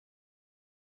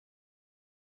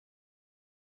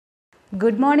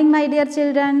Good morning, my dear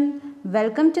children.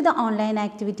 Welcome to the online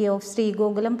activity of Sri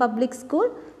Gokulam Public School,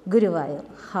 Guruvayur.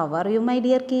 How are you, my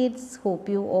dear kids? Hope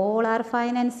you all are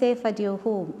fine and safe at your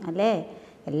home. അല്ലേ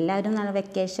എല്ലാവരും നല്ല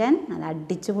vacation നല്ല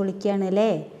അടിച്ചു പൊളിക്കുകയാണ് അല്ലേ?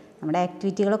 നമ്മുടെ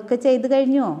ആക്ടിവിറ്റികളൊക്കെ ചെയ്ത്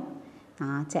കഴിഞ്ഞോ?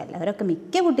 ചിലവരൊക്കെ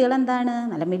മിക്ക കുട്ടികളും എന്താണ്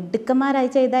നല്ല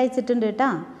മിടുക്കന്മാരായി ചെയ്ത് അയച്ചിട്ടുണ്ട്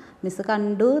കേട്ടോ. മിസ്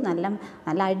കണ്ടു,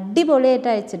 നല്ല അടിപൊളിയായിട്ട്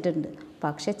അയച്ചിട്ടുണ്ട്.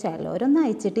 പക്ഷെ ചിലവരൊന്നും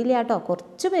അയച്ചിട്ടില്ല കേട്ടോ.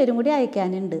 കുറച്ച് പേരും കൂടി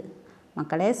അയക്കാനുണ്ട്.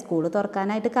 മക്കളെ, സ്കൂൾ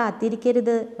തുറക്കാനായിട്ട്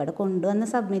കാത്തിരിക്കരുത്. ഇവിടെ കൊണ്ടുവന്ന്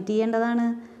സബ്മിറ്റ് ചെയ്യേണ്ടതാണ്.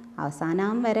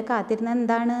 അവസാനം വരെ കാത്തിരുന്ന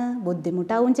എന്താണ്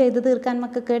ബുദ്ധിമുട്ടാവും ചെയ്ത് തീർക്കാൻ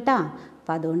മക്കൾക്ക് കേട്ടാ.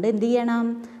 അപ്പോൾ അതുകൊണ്ട് എന്ത് ചെയ്യണം,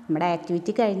 നമ്മുടെ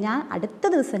ആക്ടിവിറ്റി കഴിഞ്ഞാൽ അടുത്ത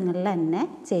ദിവസങ്ങളിൽ തന്നെ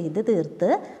ചെയ്ത് തീർത്ത്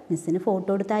മിസ്സിന്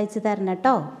ഫോട്ടോ എടുത്ത് അയച്ച് തരണം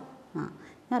കേട്ടോ.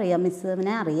 അറിയാം,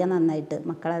 മിസ്സിനെ അറിയാം നന്നായിട്ട്,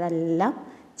 മക്കളതെല്ലാം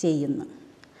ചെയ്യുന്നു.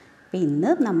 അപ്പം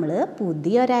ഇന്ന് നമ്മൾ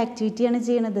പുതിയൊരു ആക്ടിവിറ്റിയാണ്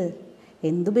ചെയ്യണത്.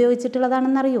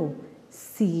 എന്തുപയോഗിച്ചിട്ടുള്ളതാണെന്നറിയോ?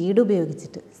 സീഡ്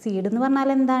ഉപയോഗിച്ചിട്ട്. സീഡ് എന്ന്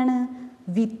പറഞ്ഞാൽ എന്താണ്?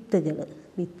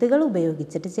 വിത്തുകൾ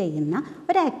ഉപയോഗിച്ചിട്ട് ചെയ്യുന്ന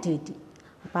ഒരു ആക്ടിവിറ്റി.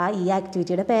 അപ്പോൾ ഈ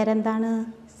ആക്ടിവിറ്റിയുടെ പേരെന്താണ്?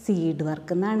 സീഡ്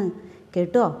വർക്ക് എന്നാണ്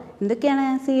കേട്ടോ. എന്തൊക്കെയാണ്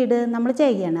സീഡ് നമ്മൾ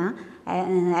ചെയ്യണ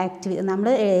നമ്മൾ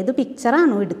ഏത്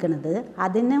പിക്ചറാണോ എടുക്കുന്നത്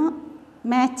അതിന്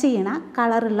മാച്ച് ചെയ്യണ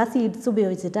കളറുള്ള സീഡ്സ്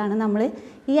ഉപയോഗിച്ചിട്ടാണ് നമ്മൾ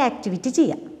ഈ ആക്ടിവിറ്റി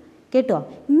ചെയ്യുക കേട്ടോ.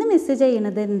 ഇന്ന് മിസ്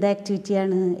ചെയ്യണത് എന്ത്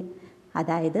ആക്ടിവിറ്റിയാണ്?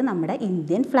 അതായത് നമ്മുടെ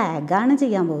ഇന്ത്യൻ ഫ്ലാഗാണ്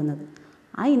ചെയ്യാൻ പോകുന്നത്.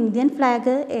 ആ ഇന്ത്യൻ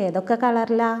ഫ്ലാഗ് ഏതൊക്കെ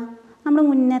കളറിലാണ്? നമ്മൾ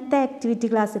മുന്നത്തെ ആക്ടിവിറ്റി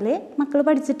ക്ലാസ്സിൽ മക്കൾ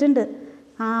പഠിച്ചിട്ടുണ്ട്.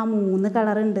 3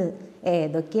 കളറുണ്ട്.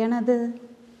 ഏതൊക്കെയാണത്?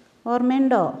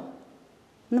 ഓർമ്മയുണ്ടോ?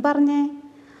 എന്ന് പറഞ്ഞേ.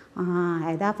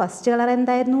 ഏതാ ഫസ്റ്റ് കളർ?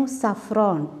 എന്തായിരുന്നു?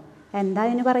 സഫ്രോൺ. എന്താ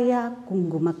അതിന് പറയുക?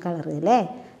 കുങ്കുമ കളർ അല്ലേ.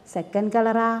 സെക്കൻഡ്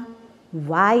കളറാ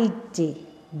വൈറ്റ്,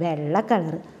 വെള്ള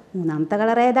കളർ. മൂന്നാമത്തെ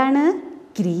കളർ ഏതാണ്?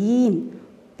 ഗ്രീൻ,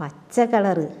 പച്ച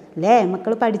കളറ് അല്ലേ.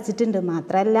 മക്കൾ പഠിച്ചിട്ടുണ്ട്.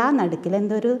 മാത്രമല്ല നടുക്കിൽ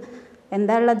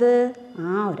എന്താ ഉള്ളത്?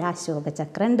 ഒരു അശോക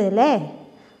ചക്രം ഉണ്ട് അല്ലേ.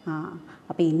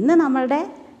 അപ്പോൾ ഇന്ന് നമ്മളുടെ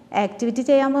ആക്ടിവിറ്റി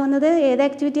ചെയ്യാൻ പോകുന്നത് ഏത്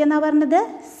ആക്ടിവിറ്റി എന്നാണ് പറഞ്ഞത്?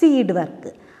 Seed work.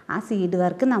 ആ സീഡ്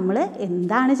വർക്ക് നമ്മൾ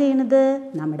എന്താണ് ചെയ്യുന്നത്?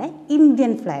 നമ്മുടെ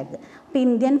ഇന്ത്യൻ ഫ്ലാഗ്. അപ്പോൾ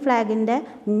ഇന്ത്യൻ ഫ്ലാഗിൻ്റെ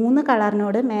 3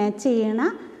 കളറിനോട് മാച്ച് ചെയ്യണ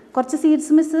കുറച്ച്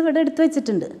സീഡ്സ് മിസ് ഇവിടെ എടുത്തു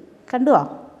വെച്ചിട്ടുണ്ട്. കണ്ടുവോ?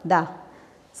 ഇതാ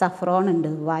സഫ്രോൺ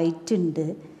ഉണ്ട്, വൈറ്റ് ഉണ്ട്,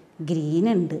 ഗ്രീൻ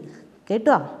ഉണ്ട്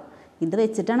കേട്ടോ. ഇത്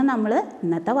വെച്ചിട്ടാണ് നമ്മൾ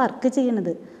ഇന്നത്തെ വർക്ക്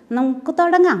ചെയ്യണത്. നമുക്ക്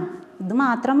തുടങ്ങാം. ഇത്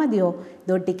മാത്രം മതിയോ?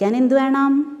 ഇത് ഒട്ടിക്കാൻ എന്ത്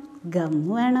വേണം?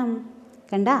 ഗമ്മ് വേണം.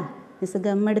 കണ്ടാ, മിസ്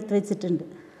ഗം എടുത്ത് വെച്ചിട്ടുണ്ട്.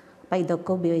 അപ്പം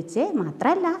ഇതൊക്കെ ഉപയോഗിച്ച്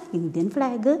മാത്രമല്ല ഇന്ത്യൻ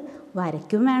ഫ്ലാഗ്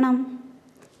വരയ്ക്കും വേണം.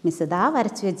 മിസ് ഇതാ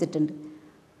വരച്ച് വെച്ചിട്ടുണ്ട്.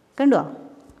 കണ്ടുവോ?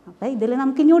 അപ്പം ഇതിൽ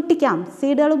നമുക്കിനി ഒട്ടിക്കാം.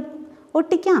 സീഡുകൾ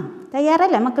ഒട്ടിക്കാം.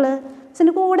 തയ്യാറല്ലേ മക്കൾ?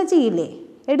 മിസ്സിൻ്റെ കൂടെ ചെയ്യില്ലേ?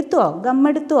 എടുത്തുവോ?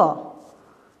 ഗമ്മെടുത്തുവോ?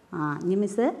 ഇനി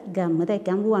മിസ് ഗമ്മ്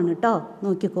തയ്ക്കാൻ പോവാണ് കേട്ടോ.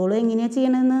 നോക്കിക്കോളൂ എങ്ങനെയാണ്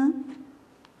ചെയ്യണമെന്ന്.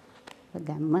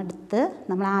 ഗമ്മെടുത്ത്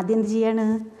നമ്മൾ ആദ്യം എന്ത് ചെയ്യാണ്?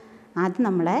 ആദ്യം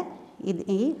നമ്മളെ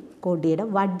ഈ കൊടിയുടെ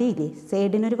വടിയില്ലേ,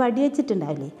 സൈഡിനൊരു വടി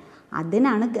വെച്ചിട്ടുണ്ടാവില്ലേ,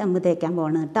 അതിനാണ് ഗമ്മ് തേക്കാൻ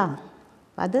പോകുന്നത് കേട്ടോ.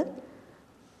 അപ്പം അത്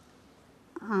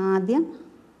ആദ്യം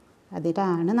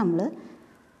അതിലാണ് നമ്മൾ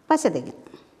പശ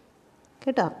തേക്കുക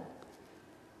കേട്ടോ.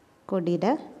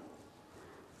 കൊടിയുടെ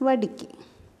വടിക്ക്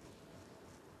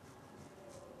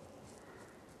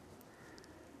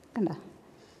കണ്ടോ,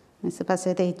 മിസ് പശ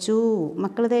തേച്ചു.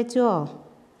 മക്കൾ തേച്ചുവോ?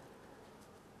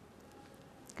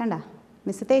 കണ്ട,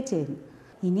 മിസ് തേച്ച് കഴിഞ്ഞു.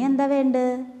 ഇനി എന്താ വേണ്ടത്?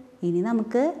 ഇനി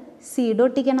നമുക്ക് സീഡ്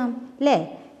ഒട്ടിക്കണം അല്ലേ.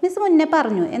 മിസ് മുന്നേ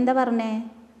പറഞ്ഞു. എന്താ പറഞ്ഞേ?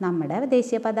 നമ്മുടെ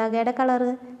ദേശീയ പതാകയുടെ കളറ്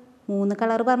 3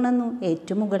 കളർ പറഞ്ഞു.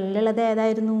 ഏറ്റവും മുകളിലുള്ളത്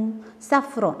ഏതായിരുന്നു?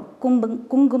 സഫ്രോൺ,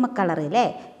 കുങ്കുമ കളർ അല്ലേ.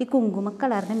 ഈ കുങ്കുമ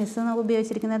കളറിന് മിസ്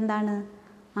ഉപയോഗിച്ചിരിക്കുന്നത് എന്താണ്?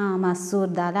 മസൂർ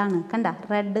ദാലാണ്. കണ്ട,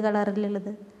 റെഡ്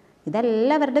കളറിലുള്ളത്.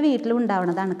 ഇതെല്ലാവരുടെ വീട്ടിലും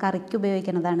ഉണ്ടാവുന്നതാണ്, കറിക്ക്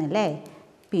ഉപയോഗിക്കുന്നതാണ് അല്ലേ.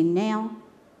 പിന്നെയോ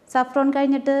സഫ്രോൺ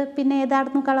കഴിഞ്ഞിട്ട് പിന്നെ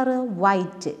ഏതായിരുന്നു കളറ്?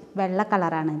 വൈറ്റ്, വെള്ള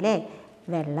കളറാണ് അല്ലേ.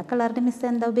 വെള്ള കളറിൻ്റെ മിസ്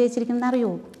എന്താ ഉപയോഗിച്ചിരിക്കുന്നത്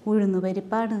അറിയോ?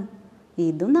 ഉഴുന്നുപരിപ്പാണ്.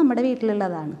 ഇതും നമ്മുടെ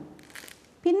വീട്ടിലുള്ളതാണ്.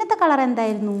 പിന്നത്തെ കളർ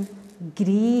എന്തായിരുന്നു?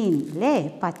 ഗ്രീൻ അല്ലേ,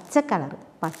 പച്ച കളർ.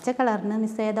 പച്ച കളറിന്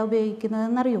മിസ് ഏതാ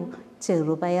ഉപയോഗിക്കുന്നതെന്നറിയോ?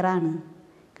 ചെറുപയറാണ്.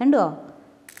 കണ്ടുവോ?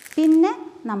 പിന്നെ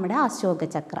നമ്മുടെ അശോക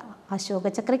ചക്ര. അശോക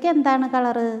ചക്രയ്ക്ക് എന്താണ്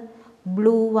കളറ്?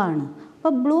 ബ്ലൂ ആണ്.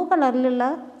 അപ്പോൾ ബ്ലൂ കളറിലുള്ള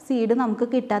സീഡ് നമുക്ക്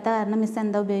കിട്ടാത്ത കാരണം മിസ്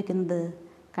എന്താ ഉപയോഗിക്കുന്നത്?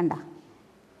 കണ്ട,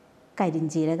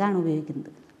 കരിഞ്ചീരകമാണ് ഉപയോഗിക്കുന്നത്,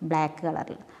 ബ്ലാക്ക്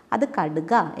കളറിൽ. അത്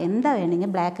കടുക എന്താ വേണമെങ്കിൽ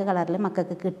ബ്ലാക്ക് കളറിൽ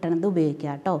മക്കൾക്ക് കിട്ടണത്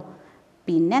ഉപയോഗിക്കുക കേട്ടോ.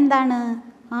 പിന്നെന്താണ്?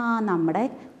 നമ്മുടെ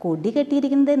കൊടി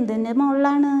കെട്ടിയിരിക്കുന്നത് എന്തിൻ്റെ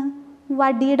മുകളിലാണ്?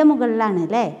 വടിയുടെ മുകളിലാണ്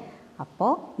അല്ലേ.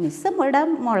 അപ്പോൾ മിസ് ഇവിടെ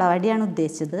മുളവടിയാണ്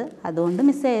ഉദ്ദേശിച്ചത്. അതുകൊണ്ട്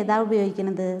മിസ് ഏതാ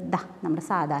ഉപയോഗിക്കുന്നത്? നമ്മുടെ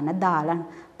സാധാരണ ദാലാണ്,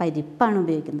 പരിപ്പാണ്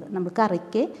ഉപയോഗിക്കുന്നത്. നമ്മൾ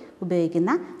കറിക്ക്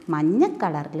ഉപയോഗിക്കുന്ന മഞ്ഞ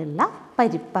കളറിലുള്ള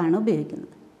പരിപ്പാണ്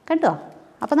ഉപയോഗിക്കുന്നത് കേട്ടോ.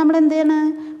 അപ്പോൾ നമ്മൾ എന്ത് ചെയ്യണം?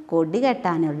 കൊടി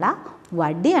കെട്ടാനുള്ള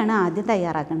വടിയാണ് ആദ്യം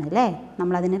തയ്യാറാക്കുന്നത് അല്ലേ.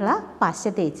 നമ്മളതിനുള്ള പശ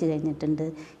തേച്ച് കഴിഞ്ഞിട്ടുണ്ട്.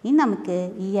 ഇനി നമുക്ക്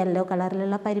ഈ യെല്ലോ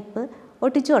കളറിലുള്ള പരിപ്പ്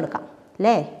ഒട്ടിച്ചു കൊടുക്കാം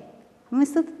അല്ലേ.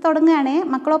 മിസ് തുടങ്ങുകയാണേ,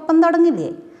 മക്കളൊപ്പം തുടങ്ങില്ലേ.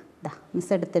 ഇതാ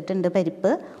മിസ് എടുത്തിട്ടുണ്ട്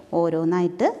പരിപ്പ്.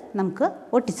 ഓരോന്നായിട്ട് നമുക്ക്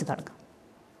ഒട്ടിച്ച് തുടങ്ങാം.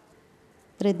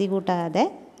 ധൃതി കൂട്ടാതെ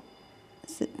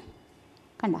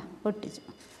കണ്ട ഒട്ടിച്ചു.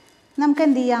 നമുക്ക്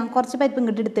എന്ത് ചെയ്യാം, കുറച്ച് പരിപ്പ്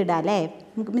ഇങ്ങോട്ട് എടുത്തിടാം അല്ലേ.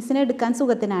 നമുക്ക് മിസ്സിനെ എടുക്കാൻ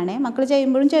സുഖത്തിനാണേ. മക്കൾ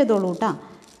ചെയ്യുമ്പോഴും ചെയ്തോളൂ കേട്ടോ.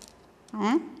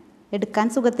 എടുക്കാൻ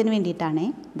സുഖത്തിന് വേണ്ടിയിട്ടാണേ.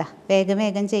 ഇതാ വേഗം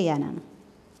വേഗം ചെയ്യാനാണ്.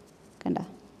 കണ്ട,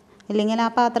 ഇല്ലെങ്കിൽ ആ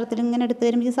പാത്രത്തിൽ ഇങ്ങനെ എടുത്ത്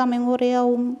വരുമ്പോൾ സമയം കുറേ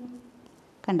ആവും.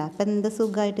 കണ്ട, അപ്പം എന്ത്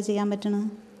സുഖമായിട്ട് ചെയ്യാൻ പറ്റണ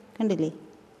കണ്ടില്ലേ.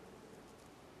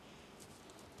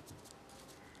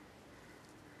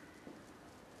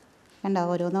 കണ്ട,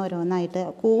 ഓരോന്നോരോന്നായിട്ട്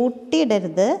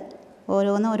കൂട്ടിയിടരുത്,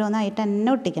 ഓരോന്നോരോന്നായിട്ട് തന്നെ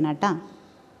ഒട്ടിക്കണം കേട്ടോ.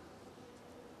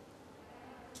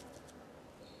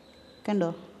 കണ്ടോ,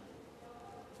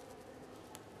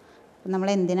 നമ്മൾ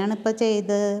എന്തിനാണ് ഇപ്പോൾ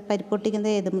പരിപ്പ്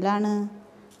ഒട്ടിക്കുന്നത്? ഏതുമിലാണ്?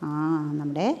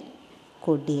 നമ്മുടെ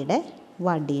കൊടിയുടെ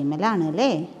വടിയുമ്മലാണ്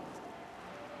അല്ലേ.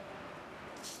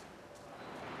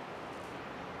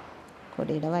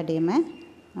 കൊടിയുടെ വടിയുമ്മ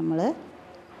നമ്മൾ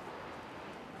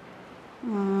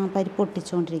പരിപ്പ്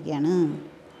ഒട്ടിച്ചുകൊണ്ടിരിക്കുകയാണ്.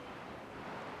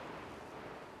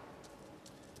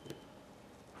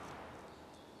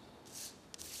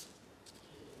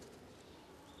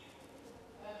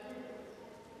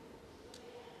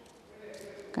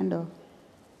 കണ്ടോ,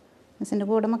 മിസ്സിൻ്റെ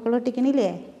കൂടെ മക്കൾ ഒട്ടിക്കണില്ലേ?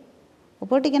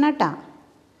 ഒപ്പം ഒട്ടിക്കണം കേട്ടോ.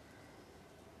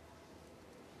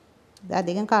 ഇത്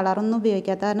അധികം കളറൊന്നും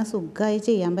ഉപയോഗിക്കാത്ത കാരണം സുഖമായി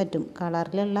ചെയ്യാൻ പറ്റും.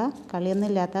 കളറിലുള്ള കളിയൊന്നും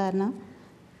ഇല്ലാത്ത കാരണം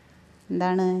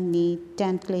എന്താണ്, നീറ്റ്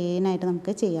ആൻഡ് ക്ലീനായിട്ട്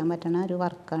നമുക്ക് ചെയ്യാൻ പറ്റുന്ന ഒരു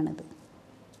വർക്കാണിത്.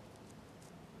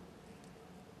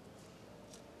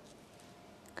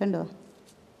 കണ്ടോ,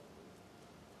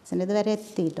 മിസ്സിൻ്റെ ഇതുവരെ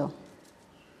എത്തിയിട്ടോ.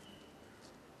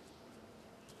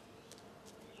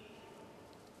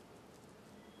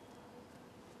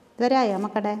 ഇതുവരെ ആയോ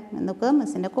മക്കളുടെ? എന്നൊക്കെ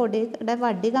മിസ്സിൻ്റെ കൊടിയുടെ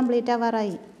വടി കംപ്ലീറ്റ്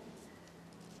ആവാറായി.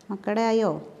 മക്കളുടെ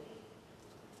ആയോ?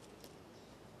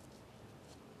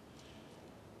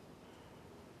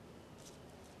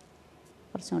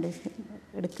 കുറച്ചും കൂടി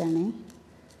എടുക്കുകയാണേ.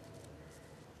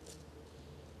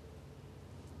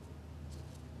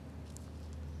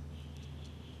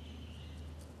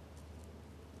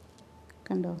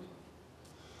 കണ്ടോ,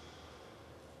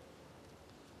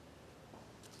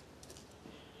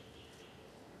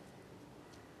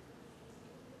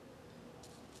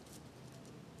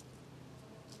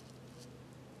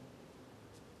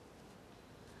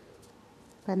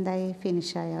 അപ്പം എന്തായി,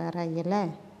 ഫിനിഷ് ആവാറായി അല്ലേ.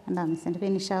 എന്താ മിസ്സിൻ്റെ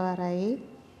ഫിനിഷ് ആവാറായി.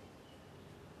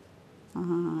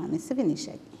 മിസ്സ്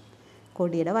ഫിനിഷായി.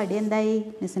 കൊടിയുടെ വടി എന്തായി,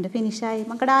 മിസ്സിൻ്റെ ഫിനിഷായി.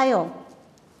 മക്കളുടെ ആയോ?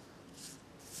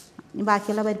 ഇനി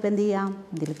ബാക്കിയുള്ള പരിപ്പ് എന്ത് ചെയ്യാം,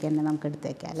 ഇതിലേക്ക് തന്നെ നമുക്ക്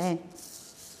എടുത്തേക്കാം അല്ലേ.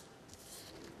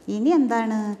 ഇനി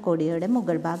എന്താണ്, കൊടിയുടെ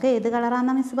മുകൾ ഭാഗം ഏത്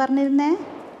കളറാണെന്നാണ് മിസ്സ് പറഞ്ഞിരുന്നേ?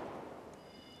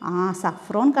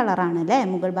 സഫ്രോൺ കളറാണ് അല്ലേ.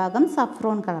 മുകൾ ഭാഗം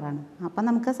സഫ്രോൺ കളറാണ്. അപ്പം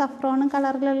നമുക്ക് സഫ്രോൺ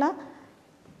കളറിലുള്ള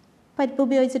പരിപ്പ്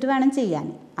ഉപയോഗിച്ചിട്ട് വേണം ചെയ്യാൻ.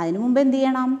 അതിന് മുമ്പ് എന്ത്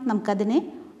ചെയ്യണം, നമുക്കതിന്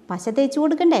പശ തേച്ച്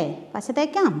കൊടുക്കണ്ടേ. പശ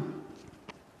തേക്കാം.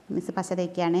 മിസ് പശ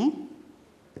തേക്കുകയാണേ.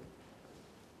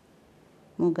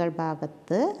 മുകൾ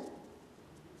ഭാഗത്ത്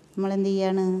നമ്മളെന്ത്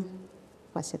ചെയ്യാണ്,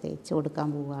 പശ തേച്ച് കൊടുക്കാൻ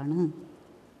പോവുകയാണ്.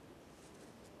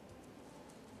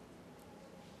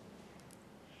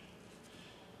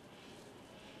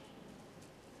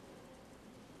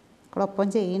 മക്കളൊപ്പം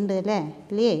ചെയ്യുന്നുണ്ട് അല്ലേ.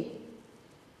 ഇല്ലേ,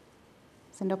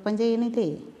 മിസ്സിൻ്റെ ഒപ്പം ചെയ്യണില്ലേ?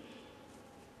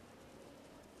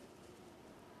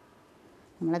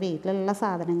 നമ്മളെ വീട്ടിലുള്ള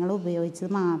സാധനങ്ങൾ ഉപയോഗിച്ച്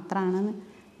മാത്രമാണ്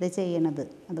ഇത് ചെയ്യണത്.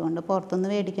 അതുകൊണ്ട് പുറത്തുനിന്ന്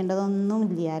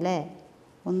മേടിക്കേണ്ടതൊന്നുമില്ല അല്ലേ.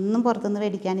 ഒന്നും പുറത്തുനിന്ന്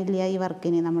മേടിക്കാനില്ല ഈ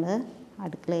വർക്കിന്. നമ്മൾ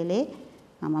അടുക്കളയിൽ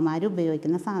അമ്മമാർ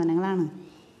ഉപയോഗിക്കുന്ന സാധനങ്ങളാണ്.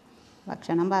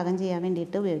 ഭക്ഷണം പാകം ചെയ്യാൻ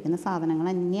വേണ്ടിയിട്ട് ഉപയോഗിക്കുന്ന സാധനങ്ങൾ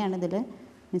തന്നെയാണ് ഇതിൽ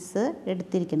മിസ്സ്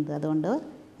എടുത്തിരിക്കുന്നത്. അതുകൊണ്ട്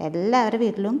എല്ലാവരുടെ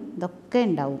വീട്ടിലും ഇതൊക്കെ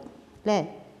ഉണ്ടാവും അല്ലേ.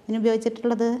 ഇതിന്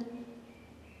ഉപയോഗിച്ചിട്ടുള്ളത്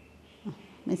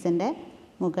മിസ്സിൻ്റെ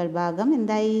മുകൾ ഭാഗം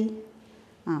എന്തായി,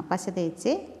 പശ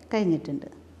തേച്ച് കഴിഞ്ഞിട്ടുണ്ട്.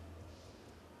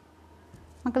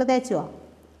 മക്കൾ തേച്ചുവോ?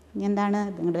 ഇനി എന്താണ്,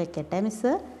 ഇങ്ങോട്ട് വെക്കട്ടെ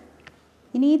മിസ്സ്.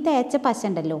 ഇനി ഈ തേച്ച പശ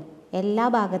ഉണ്ടല്ലോ എല്ലാ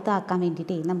ഭാഗത്തും ആക്കാൻ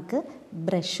വേണ്ടിയിട്ട് നമുക്ക്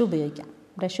ബ്രഷ് ഉപയോഗിക്കാം.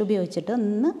 ബ്രഷ് ഉപയോഗിച്ചിട്ട്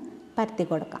ഒന്ന് പരത്തി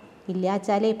കൊടുക്കാം. ഇല്ല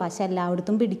വെച്ചാൽ പശ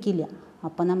എല്ലായിടത്തും പിടിക്കില്ല.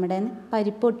 അപ്പോൾ നമ്മുടെ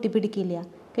പരിപ്പ് ഒട്ടി പിടിക്കില്ല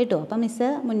കേട്ടോ. അപ്പം മിസ്സ്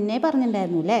മുന്നേ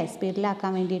പറഞ്ഞിട്ടുണ്ടായിരുന്നു അല്ലേ,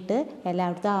 സ്പീഡിലാക്കാൻ വേണ്ടിയിട്ട്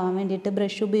എല്ലായിടത്തും ആവാൻ വേണ്ടിയിട്ട്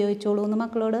ബ്രഷ് ഉപയോഗിച്ചോളൂ എന്ന്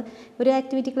മക്കളോട് ഒരു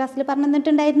ആക്ടിവിറ്റി ക്ലാസ്സിൽ പറഞ്ഞു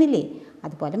തന്നിട്ടുണ്ടായിരുന്നില്ലേ.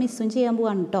 അതുപോലെ മിസ്സും ചെയ്യാൻ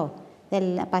പോവാണ് കേട്ടോ.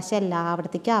 പശ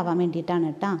എല്ലായിടത്തേക്കും ആവാൻ വേണ്ടിയിട്ടാണ്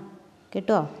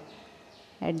കേട്ടോ.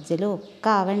 എഡ്ജിലും ഒക്കെ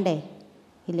ആവണ്ടേ,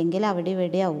 ഇല്ലെങ്കിൽ അവിടെ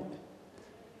ഇവിടെ ആവും.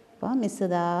 അപ്പോൾ മിസ്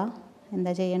ഇതാ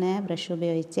എന്താ ചെയ്യണേ, ബ്രഷ്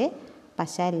ഉപയോഗിച്ച്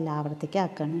പശ എല്ലായിടത്തേക്കും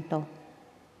ആക്കണം കേട്ടോ.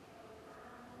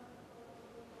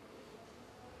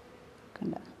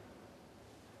 കണ്ട,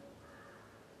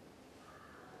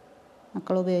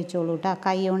 മക്കൾ ഉപയോഗിച്ചോളൂ കേട്ടോ.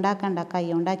 കൈ കൊണ്ടാക്കണ്ട. കൈ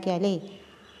കൊണ്ടാക്കിയാലേ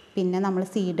പിന്നെ നമ്മൾ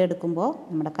സീഡ് എടുക്കുമ്പോൾ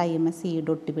നമ്മുടെ കൈയ്യുമ്മേ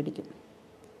സീഡ് ഒട്ടി പിടിക്കും.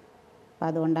 അപ്പോൾ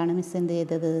അതുകൊണ്ടാണ് മിസ് എന്ത്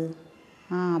ചെയ്തത്,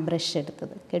 ബ്രഷ്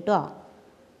എടുത്തത് കേട്ടോ.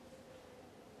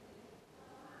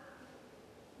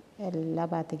 എല്ലാ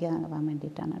ഭാഗത്തേക്കും ആവാൻ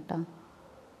വേണ്ടിയിട്ടാണ് കേട്ടോ.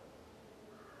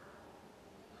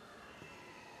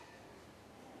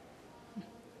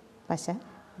 പക്ഷേ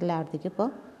എല്ലായിടത്തേക്കും ഇപ്പോൾ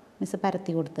മിസ്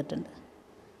പരത്തി കൊടുത്തിട്ടുണ്ട്.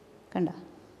 കണ്ടോ,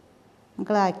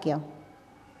 മക്കളാക്കിയോ?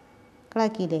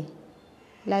 മക്കളാക്കിയില്ലേ?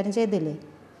 എല്ലാവരും ചെയ്തില്ലേ?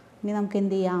 ഇനി നമുക്ക്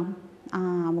എന്ത് ചെയ്യാം?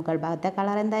 മുകൾ ഭാഗത്തെ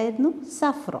കളർ എന്തായിരുന്നു?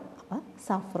 സഫ്രോൺ. അപ്പോൾ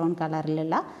സഫ്രോൺ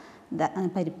കളറിലുള്ള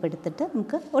പരിപ്പെടുത്തിട്ട്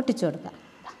നമുക്ക് ഒട്ടിച്ചു കൊടുക്കാം.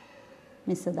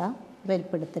 മിസ് ഇതാ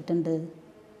പരിപ്പെടുത്തിട്ടുണ്ട്.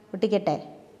 ഒട്ടിക്കട്ടെ?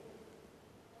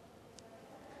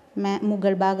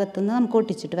 മുകൾ ഭാഗത്തുനിന്ന് നമുക്ക്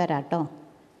ഒട്ടിച്ചിട്ട് വരാം കേട്ടോ.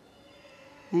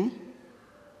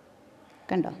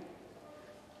 കണ്ടോ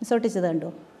മിസ് ഒട്ടിച്ചത്? കണ്ടോ?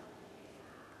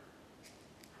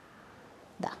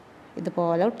 ഇതാ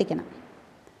ഇതുപോലെ ഒട്ടിക്കണം.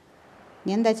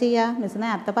 ഇനി എന്താ ചെയ്യുക? മിസ്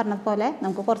നേരത്തെ പറഞ്ഞതുപോലെ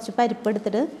നമുക്ക് കുറച്ച് പരിപ്പ്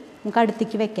എടുത്തിട്ട് നമുക്ക്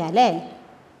അടുത്തേക്ക് വെക്കാം അല്ലേ,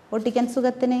 ഒട്ടിക്കാൻ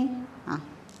സുഖത്തിന്.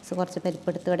 മിസ് കുറച്ച് പരിപ്പ്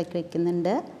എടുത്ത് ഇടയ്ക്ക്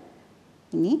വെക്കുന്നുണ്ട്.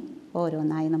 ഇനി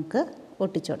ഓരോന്നായി നമുക്ക്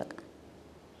ഒട്ടിച്ചു കൊടുക്കാം.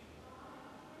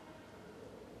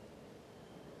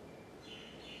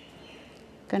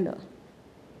 കണ്ടോ?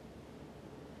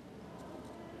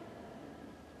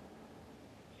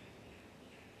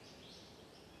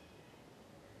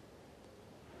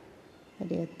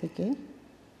 അരിയത്തേക്ക്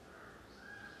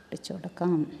ഒട്ടിച്ചു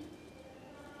കൊടുക്കാം.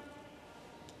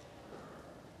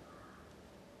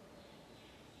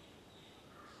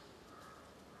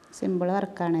 സിമ്പിൾ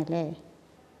വർക്കാണല്ലേ.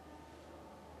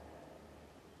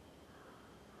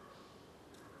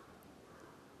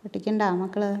 ഒട്ടിക്കണ്ട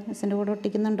മക്കൾ? മിസ്സിൻ്റെ കൂടെ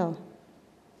ഒട്ടിക്കുന്നുണ്ടോ?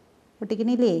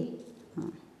 ഒട്ടിക്കണില്ലേ?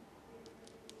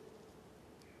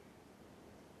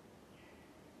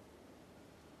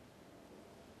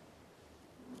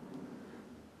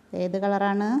 ഏത്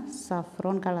കളറാണ്?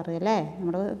 സഫ്രോൺ കളർ അല്ലേ.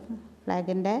 നമ്മുടെ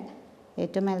ഫ്ലാഗിൻ്റെ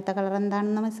ഏറ്റവും മേലത്തെ കളർ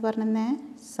എന്താണെന്ന് മിസ് പറഞ്ഞേ?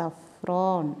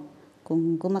 Saffron,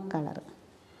 കുങ്കുമ colour.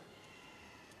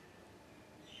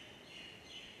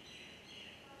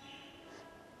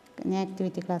 ഇനി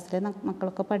ആക്ടിവിറ്റി ക്ലാസ്സിൽ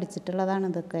മക്കളൊക്കെ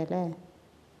പഠിച്ചിട്ടുള്ളതാണ് ഇതൊക്കെ അല്ലേ.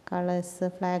 കളേഴ്സ്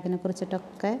ഫ്ലാഗിനെ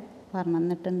കുറിച്ചിട്ടൊക്കെ പറഞ്ഞു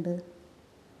തന്നിട്ടുണ്ട്.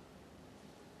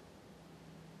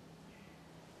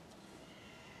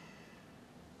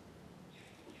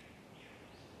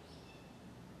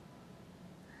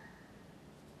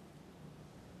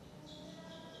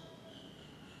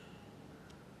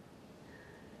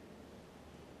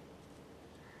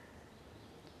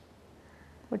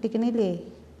 ഒട്ടിക്കണില്ലേ?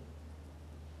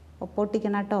 ഒപ്പം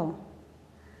ഒട്ടിക്കണം കേട്ടോ.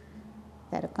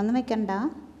 തിരക്കൊന്നും വെക്കണ്ട,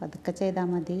 പതുക്കെ ചെയ്താൽ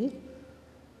മതി.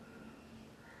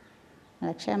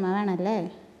 നല്ല ക്ഷമ വേണമല്ലേ.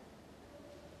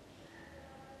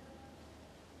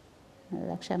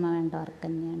 നല്ല ക്ഷമ വേണ്ട വർക്ക്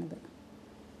തന്നെയാണിത്.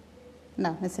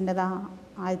 എന്താ മിസ്സിൻ്റെതാ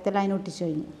ആദ്യത്തെ ലൈൻ ഒട്ടിച്ചു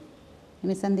കഴിഞ്ഞു.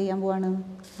 മിസ് എന്ത് ചെയ്യാൻ പോവാണ്?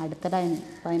 അടുത്ത ലൈൻ.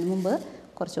 അപ്പോൾ അതിന് മുമ്പ്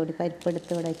കുറച്ചുകൂടി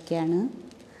പരിപ്പെടുത്ത് ഇവിടെ വയ്ക്കുകയാണ്.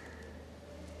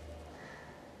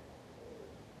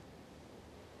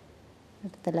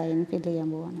 അടുത്ത ലൈൻ ഫില്ല് ചെയ്യാൻ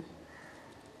പോവാണ്.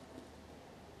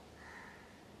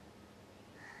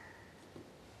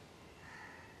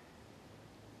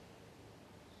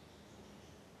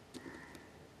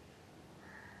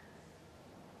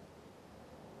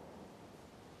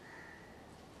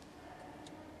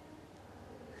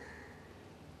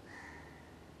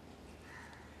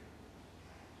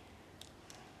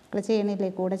 ചെയ്യണില്ലേ?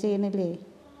 കൂടെ ചെയ്യണില്ലേ?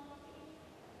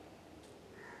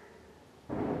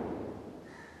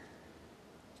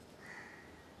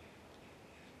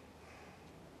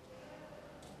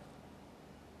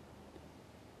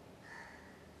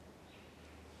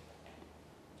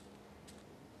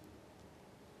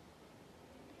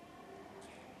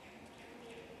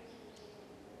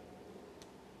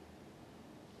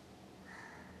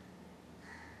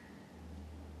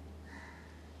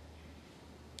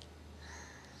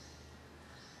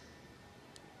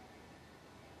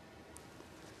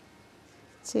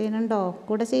 ചെയ്യണുണ്ടോ?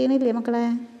 കൂടെ ചെയ്യണില്ലേ മക്കളെ?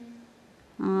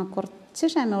 കുറച്ച്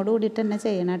ക്ഷമയോട് കൂടിയിട്ട് തന്നെ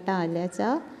ചെയ്യണം കേട്ടോ. അല്ല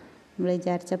വെച്ചാൽ നമ്മൾ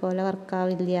വിചാരിച്ച പോലെ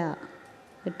വർക്കാവില്ല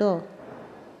കേട്ടോ.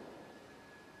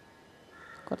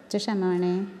 കുറച്ച് ക്ഷമ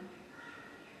വേണേ,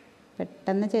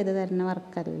 പെട്ടെന്ന് ചെയ്ത് തരുന്ന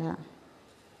വർക്കല്ല.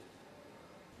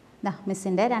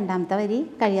 മിസ്സിൻ്റെ രണ്ടാമത്തെ വരി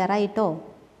കഴിയാറായിട്ടോ.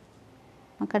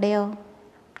 മക്കടെയോ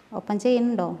ഒപ്പം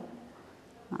ചെയ്യുന്നുണ്ടോ?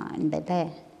 ഉണ്ടല്ലേ,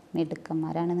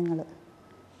 മിടുക്കന്മാരാണ് നിങ്ങൾ.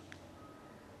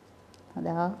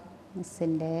 അതാ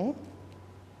മിസ്സിൻ്റെ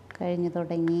കഴിഞ്ഞു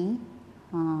തുടങ്ങി,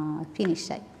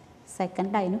 ഫിനിഷായി.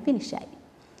 സെക്കൻഡ് ലൈനും ഫിനിഷായി.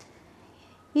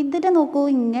 ഇതിൽ നോക്കൂ,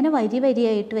 ഇങ്ങനെ വരി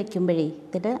വരിയായിട്ട് വയ്ക്കുമ്പോഴേ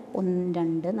ഇതിൽ 1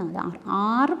 2 4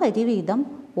 6 വരി വീതം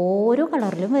ഓരോ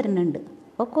കളറിലും വരുന്നുണ്ട്.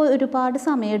 അപ്പോൾ ഒരുപാട്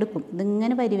സമയമെടുക്കും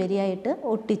ഇതിങ്ങനെ വരി വരിയായിട്ട്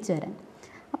ഒട്ടിച്ച് വരാൻ.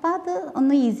 അപ്പോൾ അത്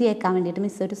ഒന്ന് ഈസി ആക്കാൻ വേണ്ടിയിട്ട്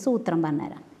മിസ് ഒരു സൂത്രം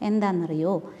പറഞ്ഞുതരാം.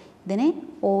 എന്താണെന്നറിയോ, ഇതിനെ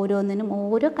ഓരോന്നിനും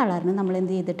ഓരോ കളറിനും നമ്മൾ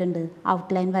എന്ത് ചെയ്തിട്ടുണ്ട്,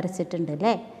 ഔട്ട്ലൈൻ വരച്ചിട്ടുണ്ട്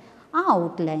അല്ലേ. ആ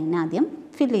ഔട്ട്ലൈൻ ആദ്യം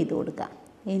ഫില്ല് ചെയ്ത് കൊടുക്കുക.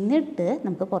 എന്നിട്ട്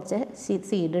നമുക്ക് കുറച്ച്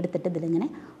സീഡ് എടുത്തിട്ട് ഇതിലിങ്ങനെ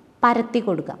പരത്തി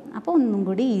കൊടുക്കാം. അപ്പോൾ ഒന്നും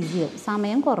കൂടി ഈസിയാവും,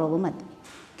 സമയം കുറവ് മതി.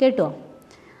 കേട്ടോ?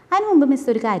 അതിന് മുമ്പ് മിസ്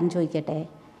ഒരു കാര്യം ചോദിക്കട്ടെ.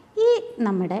 ഈ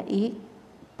നമ്മുടെ ഈ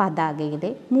പതാകയിൽ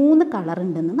 3 കളർ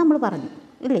ഉണ്ടെന്ന് നമ്മൾ പറഞ്ഞു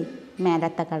ഇല്ലേ.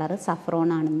 മേലത്തെ കളറ് സഫ്രോൺ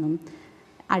ആണെന്നും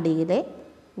അടിയിൽ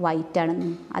വൈറ്റ്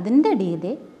ആണെന്നും അതിൻ്റെ അടിയിൽ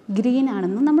ഗ്രീൻ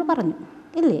ആണെന്നും നമ്മൾ പറഞ്ഞു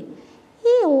ഇല്ലേ.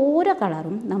 ഈ ഓരോ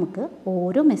കളറും നമുക്ക്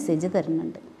ഓരോ മെസ്സേജ്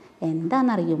തരുന്നുണ്ട്.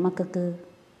 എന്താണെന്നറിയോ മക്കൾക്ക്?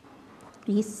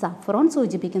 ഈ സഫ്രോൺ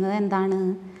സൂചിപ്പിക്കുന്നത് എന്താണ്?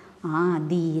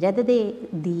 ധീരത,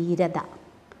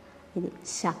 ഇത്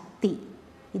ശക്തി,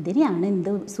 ഇതിനെയാണ്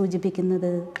എന്ത്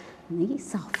സൂചിപ്പിക്കുന്നത്? ഈ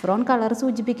സഫ്രോൺ കളർ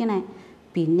സൂചിപ്പിക്കണേ.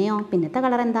 പിന്നത്തെ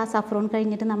കളർ എന്താ? സഫ്രോൺ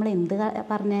കഴിഞ്ഞിട്ട് നമ്മൾ എന്ത്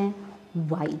പറഞ്ഞേ?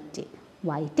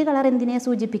 വൈറ്റ് കളർ എന്തിനെയാണ്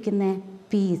സൂചിപ്പിക്കുന്നത്?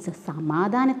 പീസ്,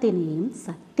 സമാധാനത്തിനെയും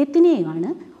സത്യത്തിനെയുമാണ്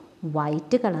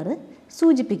വൈറ്റ് കളറ്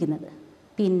സൂചിപ്പിക്കുന്നത്.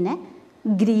 പിന്നെ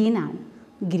ഗ്രീനാണ്.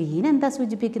 ഗ്രീൻ എന്താ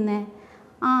സൂചിപ്പിക്കുന്നത്?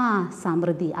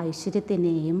 സമൃദ്ധി,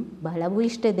 ഐശ്വര്യത്തിനെയും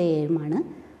ബലഭൂയിഷ്ഠതയെയുമാണ്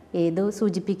ഏത്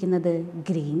സൂചിപ്പിക്കുന്നത്?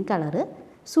 ഗ്രീൻ കളറ്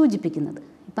സൂചിപ്പിക്കുന്നത്.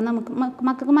 ഇപ്പം നമുക്ക്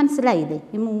മക്കൾക്ക് മനസ്സിലായില്ലേ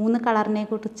ഈ 3 കളറിനെ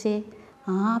കുറിച്ച്?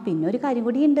 പിന്നെ ഒരു കാര്യം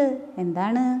കൂടിയുണ്ട്.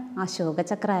 എന്താണ്?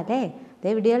 അശോകചക്ര അല്ലേ.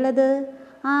 ഇതെവിടെയുള്ളത്?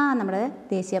 നമ്മുടെ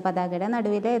ദേശീയ പതാകയുടെ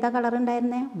നടുവിൽ ഏതാ കളർ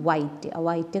ഉണ്ടായിരുന്നേ?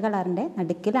 വൈറ്റ് കളറിൻ്റെ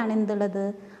നടുക്കിലാണ് എന്തുള്ളത്?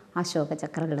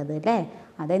 അശോകചക്രം ഉള്ളത് അല്ലേ.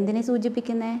 അതെന്തിനെ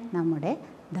സൂചിപ്പിക്കുന്നത്? നമ്മുടെ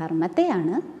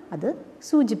ധർമ്മത്തെയാണ് അത്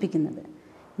സൂചിപ്പിക്കുന്നത്.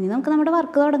 ഇനി നമുക്ക് നമ്മുടെ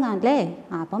വർക്ക് തുടങ്ങാം അല്ലേ.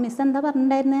 അപ്പോൾ മിസ് എന്താ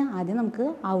പറഞ്ഞിട്ടുണ്ടായിരുന്നത്? ആദ്യം നമുക്ക്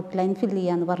ഔട്ട്ലൈൻ ഫില്ല്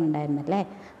ചെയ്യാമെന്ന് പറഞ്ഞിട്ടുണ്ടായിരുന്നല്ലേ.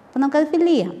 അപ്പോൾ നമുക്കത്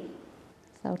ഫില്ല് ചെയ്യാം.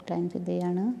 ഔട്ട്ലൈൻ ഫില്ല്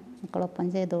ചെയ്യാണ്. മക്കളൊപ്പം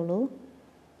ചെയ്തോളൂ.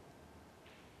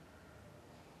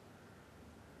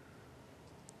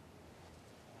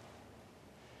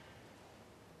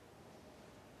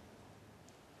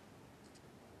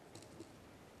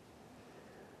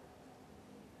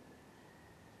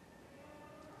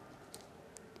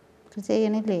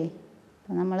 ചെയ്യണില്ലേ?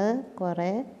 അപ്പോൾ നമ്മൾ കുറേ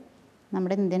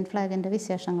നമ്മുടെ ഇന്ത്യൻ ഫ്ലാഗിൻ്റെ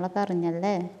വിശേഷങ്ങളൊക്കെ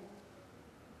അറിഞ്ഞല്ലേ.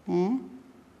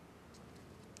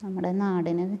 നമ്മുടെ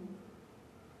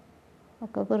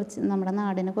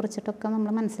നാടിനെ കുറിച്ചിട്ടൊക്കെ നമ്മൾ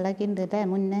മനസ്സിലാക്കിയിട്ടുണ്ട് അല്ലേ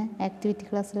മുന്നേ ആക്ടിവിറ്റി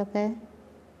ക്ലാസ്സിലൊക്കെ.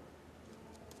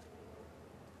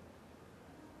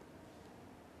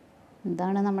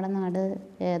 എന്താണ് നമ്മുടെ നാട്?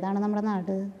 ഏതാണ് നമ്മുടെ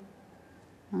നാട്?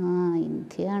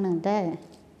 ഇന്ത്യയാണ് അല്ലേ.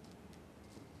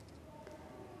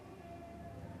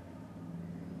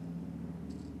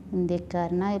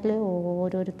 ഇന്ത്യക്കാരനായാലും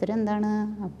ഓരോരുത്തരും എന്താണ്?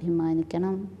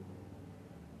 അഭിമാനിക്കണം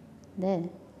അല്ലേ.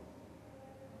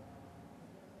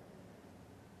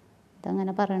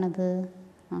 ഇതങ്ങനെ പറയണത്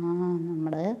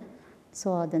നമ്മുടെ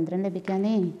സ്വാതന്ത്ര്യം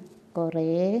ലഭിക്കാനേ കുറേ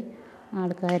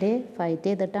ആൾക്കാർ ഫൈറ്റ്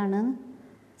ചെയ്തിട്ടാണ്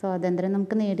സ്വാതന്ത്ര്യം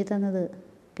നമുക്ക് നേടിത്തന്നത്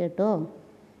കേട്ടോ.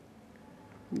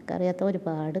 എനിക്കറിയാത്ത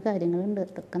ഒരുപാട് കാര്യങ്ങളുണ്ട്,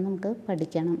 ഇതൊക്കെ നമുക്ക്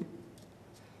പഠിക്കണം.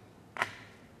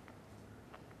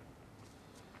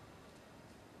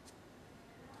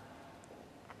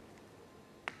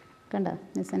 കണ്ട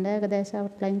മിസ്സിൻ്റെ ഏകദേശം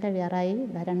ഔട്ട്ലൈൻ കഴിയാറായി.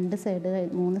 3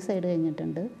 സൈഡ്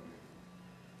കഴിഞ്ഞിട്ടുണ്ട്.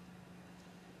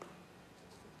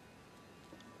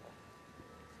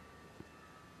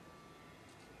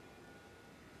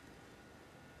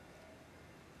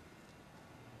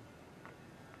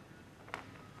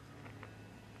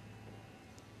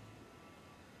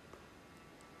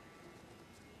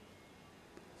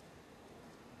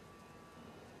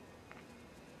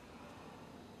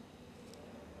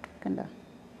 കണ്ട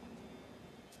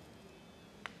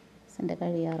മിസ്സിൻ്റെ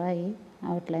കഴിയാറായി.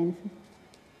 Outline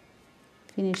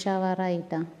finish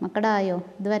ആവാറായിട്ടാ. മക്കളുടെ ആയോ?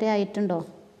 ഇതുവരെ ആയിട്ടുണ്ടോ?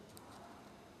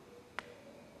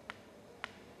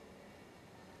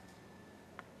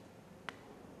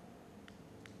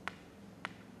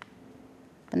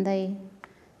 എന്തായി?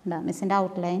 മിസ്സിൻ്റെ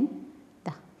ഔട്ട്ലൈൻ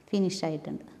ഫിനിഷ്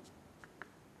ആയിട്ടുണ്ട്.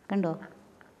 കണ്ടോ?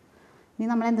 ഇനി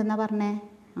നമ്മൾ എന്തെന്നാ പറഞ്ഞേ?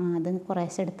 അത്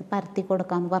കുറേശ്ശെ എടുത്ത് പരത്തി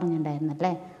കൊടുക്കാമെന്ന്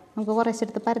പറഞ്ഞിട്ടുണ്ടായിരുന്നല്ലേ. നമുക്ക് കുറേശ്ശെ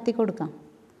എടുത്ത് പരത്തി കൊടുക്കാം.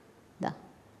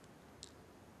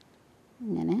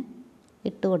 ഇങ്ങനെ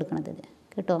ഇട്ട് കൊടുക്കണത്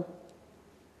കേട്ടോ.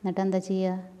 എന്നിട്ട് എന്താ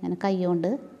ചെയ്യുക? ഇങ്ങനെ കൈ കൊണ്ട്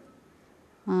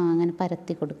അങ്ങനെ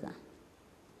പരത്തി കൊടുക്കുക.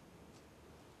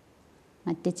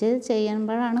 മറ്റിച്ച്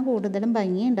ചെയ്യുമ്പോഴാണ് കൂടുതലും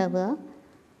ഭംഗി ഉണ്ടാവുക.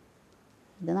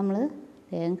 ഇത് നമ്മൾ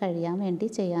വേഗം കഴിയാൻ വേണ്ടി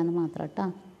ചെയ്യാമെന്ന് മാത്രം കേട്ടോ.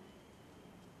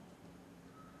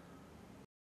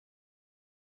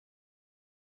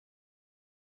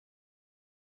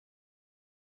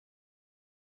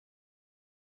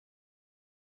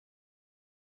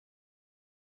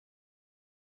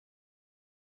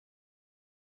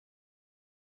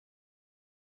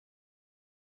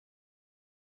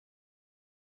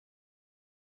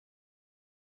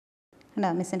 കണ്ടോ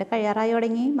മിസ്സിൻ്റെ കഴിയാറായി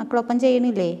തുടങ്ങി. മക്കളൊപ്പം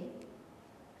ചെയ്യണില്ലേ?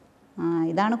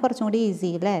 ഇതാണ് കുറച്ചും കൂടി ഈസി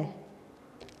അല്ലേ?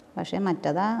 പക്ഷേ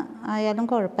മറ്റേതാ ആയാലും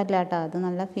കുഴപ്പമില്ല കേട്ടോ. അത്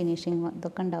നല്ല ഫിനിഷിങ്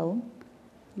ഇതൊക്കെ ഉണ്ടാവും,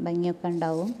 ഭംഗിയൊക്കെ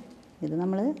ഉണ്ടാവും. ഇത്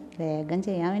നമ്മൾ വേഗം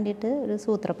ചെയ്യാൻ വേണ്ടിയിട്ട് ഒരു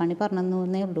സൂത്രപ്പണി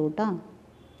പറഞ്ഞേ ഉള്ളൂ കേട്ടോ.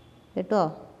 കേട്ടോ?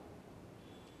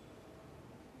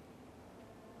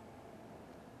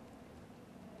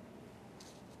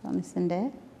 മിസ്സിൻ്റെ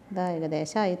ഇതാ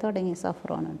ഏകദേശം ആയി തുടങ്ങി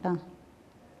സഫ്രോൺ കേട്ടോ.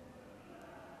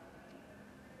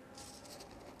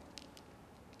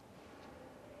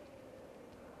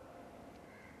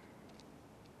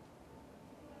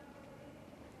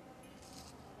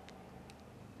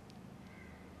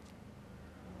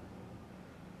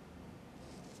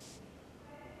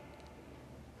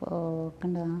 അപ്പോൾ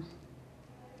കണ്ട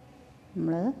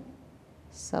നമ്മൾ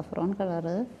സഫ്രോൺ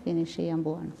കളറ് ഫിനിഷ് ചെയ്യാൻ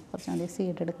പോവാണ്. കുറച്ചും കൂടി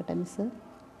സീഡ് എടുക്കട്ടെ മിസ്സ്.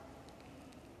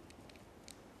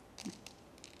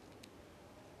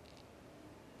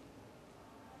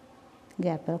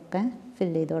 ഗ്യാപ്പൊക്കെ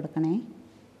ഫില്ല് ചെയ്ത് കൊടുക്കണേ.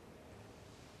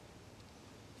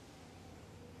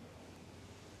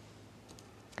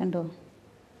 കണ്ടോ?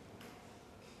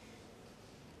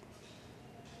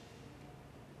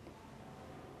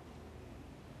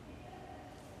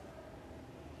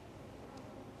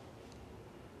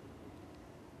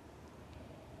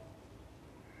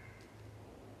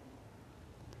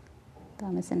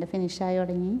 മിസ്സിൻ്റെ ഫിനിഷായി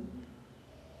തുടങ്ങി.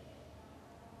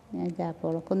 ഞാൻ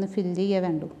ഗ്യാപ്പുകളൊക്കെ ഒന്ന് ഫില്ല് ചെയ്യുക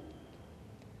വേണ്ടു.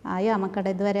 ആയോ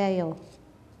മക്കളുടെ ഇതുവരെ ആയോ?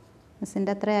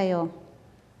 മിസ്സിൻ്റെ അത്ര ആയോ?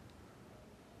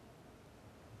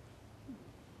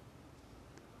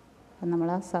 അപ്പം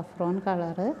നമ്മൾ ആ സഫ്രോൺ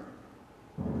കളറ്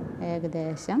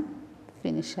ഏകദേശം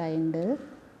ഫിനിഷായിട്ടുണ്ട്.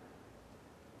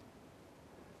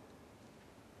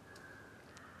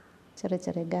 ചെറിയ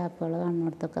ചെറിയ ഗ്യാപ്പുകൾ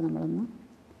കാണുന്നിടത്തൊക്കെ നമ്മളൊന്ന്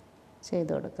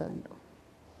ചെയ്ത് കൊടുക്കുന്നുണ്ട്.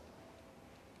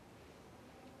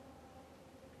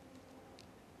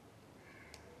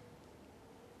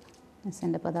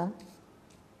 മിസ്സിൻ്റെ ഇപ്പോൾ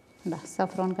എന്താ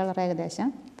സഫ്രോൺ കളർ ഏകദേശം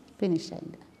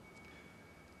ഫിനിഷായിട്ടുണ്ട്.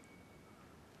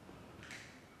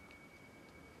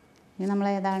 ഇനി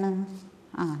നമ്മളേതാണ്?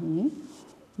 ഇനി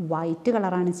വൈറ്റ്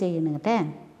കളറാണ് ചെയ്യുന്നത് അല്ലേ?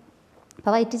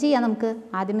 അപ്പോൾ വൈറ്റ് ചെയ്യാം നമുക്ക്.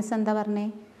 ആദ്യം മിസ് എന്താ പറഞ്ഞേ?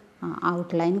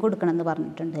 ഔട്ട്ലൈൻ കൊടുക്കണമെന്ന്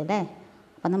പറഞ്ഞിട്ടുണ്ട് അല്ലേ?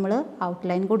 അപ്പം നമ്മൾ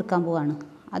ഔട്ട്ലൈൻ കൊടുക്കാൻ പോവാണ്.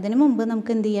 അതിന് മുമ്പ്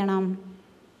നമുക്ക് എന്ത് ചെയ്യണം?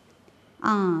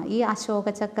 ഈ അശോക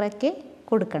ചക്രയ്ക്ക്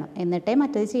കൊടുക്കണം, എന്നിട്ടേ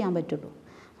മറ്റേത് ചെയ്യാൻ പറ്റുള്ളൂ.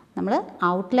 നമ്മൾ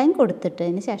ഔട്ട്ലൈൻ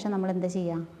കൊടുത്തിട്ടതിന് ശേഷം നമ്മൾ എന്താ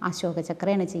ചെയ്യുക? അശോക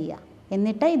ചക്രയാണ് ചെയ്യുക.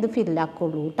 എന്നിട്ടേ ഇത്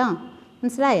ഫില്ലാക്കുള്ളൂ കേട്ടോ.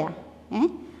 മനസ്സിലായോ?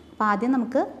 അപ്പോൾ ആദ്യം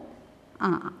നമുക്ക്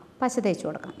പശ തേച്ച്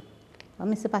കൊടുക്കാം. അപ്പോൾ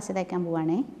മിസ്സ് പശ തേക്കാൻ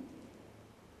പോവാണേ.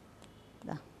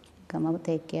 ഗമ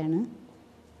തേക്കുകയാണ്.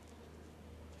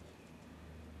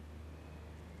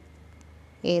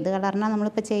 ഏത് കളറിനാണ്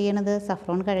നമ്മളിപ്പോൾ ചെയ്യണത്?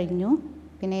 സഫ്രോൺ കഴിഞ്ഞു.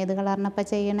 പിന്നെ ഏത് കളറിനാണ് ഇപ്പോൾ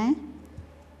ചെയ്യണേ?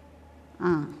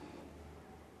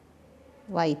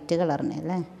 വൈറ്റ് കളറിന്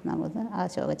അല്ലേ? നമുക്ക്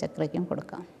അശോക ചക്രയ്ക്കും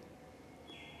കൊടുക്കാം.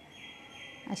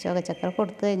 അശോക ചക്ര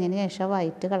കൊടുത്തു കഴിഞ്ഞതിന് ശേഷം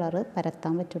വൈറ്റ് കളറ്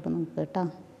പരത്താൻ പറ്റുള്ളൂ നമുക്ക് കേട്ടോ.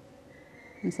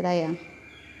 മനസ്സിലായോ?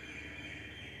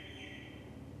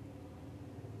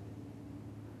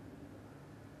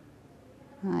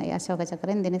 ഈ അശോക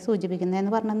ചക്ര എന്തിനെ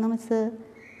സൂചിപ്പിക്കുന്നതെന്ന് പറഞ്ഞെന്ന് മിസ്സ്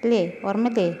ഇല്ലേ?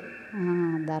 ഓർമ്മയില്ലേ?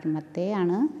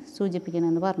 ധർമ്മത്തെയാണ്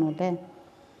സൂചിപ്പിക്കുന്നതെന്ന് പറഞ്ഞു അല്ലേ?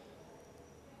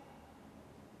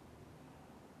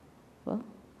 അപ്പോൾ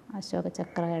അശോക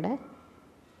ചക്രയുടെ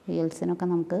വീൽസിനൊക്കെ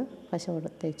നമുക്ക് പശ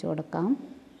തേച്ച് കൊടുക്കാം.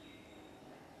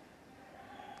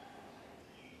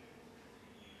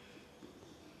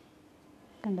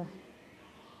 കണ്ടോ?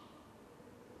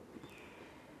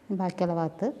 ബാക്കിയുള്ള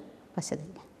ഭാഗത്ത് പശ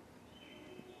തേക്കാം.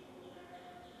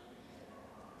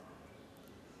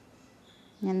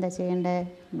 ഇനി എന്താ ചെയ്യേണ്ടത്?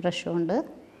 ബ്രഷ് കൊണ്ട്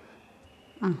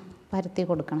പരത്തി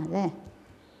കൊടുക്കണം അല്ലേ?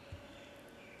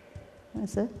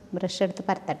 മിസ്സ് ബ്രഷ് എടുത്ത്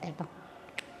പരത്തട്ടെ കേട്ടോ.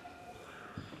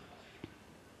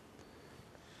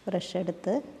 ബ്രഷ്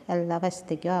എടുത്ത് എല്ലാ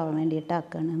വശത്തേക്കും ആവാൻ വേണ്ടിയിട്ട്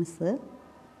ആക്കുകയാണ് മിസ്സ്.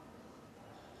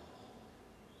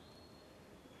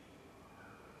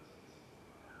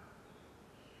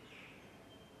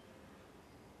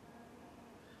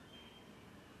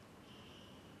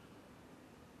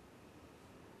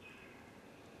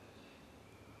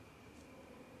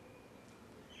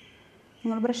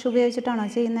 നിങ്ങൾ ബ്രഷ് ഉപയോഗിച്ചിട്ടാണോ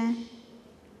ചെയ്യുന്നത്?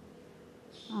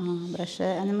 ബ്രഷ്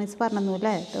എന്ന് മിസ് പറഞ്ഞു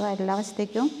അല്ലേ? ഇത് എല്ലാ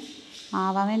വശത്തേക്കും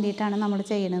ആവാൻ വേണ്ടിയിട്ടാണ് നമ്മൾ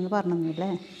ചെയ്യണമെന്ന് പറഞ്ഞു അല്ലേ?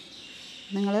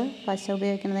 നിങ്ങൾ പശ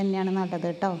ഉപയോഗിക്കുന്നത് തന്നെയാണ് നല്ലത്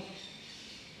കേട്ടോ.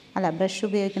 അല്ല, ബ്രഷ്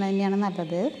ഉപയോഗിക്കുന്നത് തന്നെയാണ്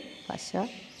നല്ലത്. പശ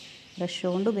ബ്രഷ്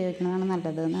കൊണ്ട് ഉപയോഗിക്കുന്നതാണ്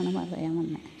നല്ലത് എന്നാണ് പറയാൻ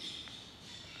വന്നത്.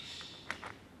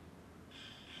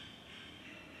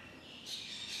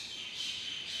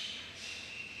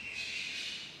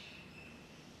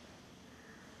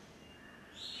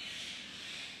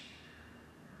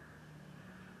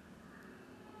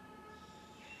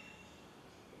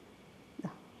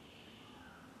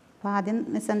 അപ്പോൾ ആദ്യം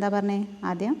മിസ് എന്താ പറഞ്ഞേ,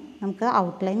 ആദ്യം നമുക്ക്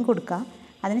ഔട്ട്ലൈൻ കൊടുക്കാം.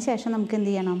 അതിന് ശേഷം നമുക്ക് എന്ത്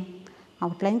ചെയ്യണം,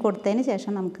 ഔട്ട്ലൈൻ കൊടുത്തതിന്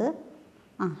ശേഷം നമുക്ക്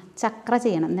ചക്ര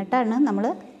ചെയ്യണം. എന്നിട്ടാണ് നമ്മൾ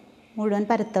മുഴുവൻ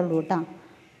പരത്തുള്ളൂ കേട്ടോ.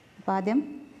 അപ്പോൾ ആദ്യം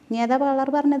ഇനി ഏതാ കളർ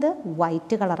പറഞ്ഞത്,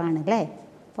 വൈറ്റ് കളറാണ് അല്ലേ.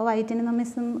 അപ്പോൾ വൈറ്റിന് നമ്മൾ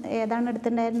മിസ് ഏതാണ്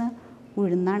എടുത്തിട്ടുണ്ടായിരുന്നത്,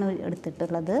 ഉഴുന്നാണ്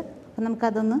എടുത്തിട്ടുള്ളത്. അപ്പോൾ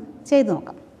നമുക്കതൊന്ന് ചെയ്ത്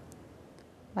നോക്കാം.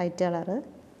 വൈറ്റ് കളറ്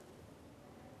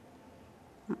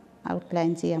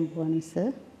ഔട്ട്ലൈൻ ചെയ്യാൻ പോവാണ് മിസ്.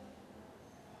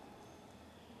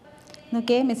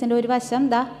 നോക്കിയേ, മിസ്സിൻ്റെ ഒരു വശം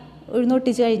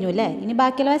ഉഴുന്നൊട്ടിച്ച് കഴിഞ്ഞു അല്ലേ. ഇനി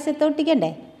ബാക്കിയുള്ള വശത്ത്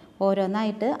ഒട്ടിക്കണ്ടേ,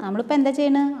 ഓരോന്നായിട്ട്. നമ്മളിപ്പോൾ എന്താ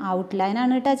ചെയ്യുന്നത്,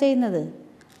 ഔട്ട്ലൈനാണ് കേട്ടോ ചെയ്യുന്നത്.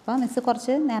 അപ്പോൾ മിസ്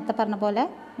കുറച്ച് നേരത്തെ പറഞ്ഞ പോലെ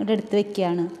ഇവിടെ എടുത്ത്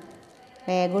വെക്കുകയാണ്,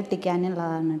 വേഗം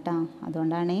ഒട്ടിക്കാനുള്ളതാണ് കേട്ടോ.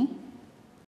 അതുകൊണ്ടാണ്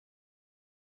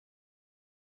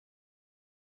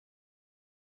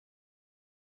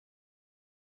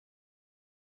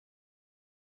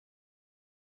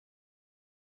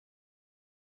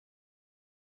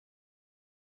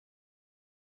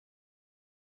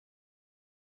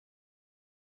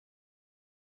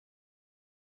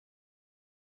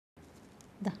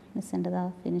മിസ്സിൻ്റെതാ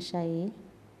ഫിനിഷായി.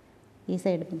 ഈ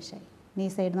സൈഡ് ഫിനിഷായി. ഈ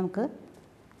സൈഡ് നമുക്ക്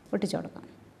ഒട്ടിച്ചു കൊടുക്കാം.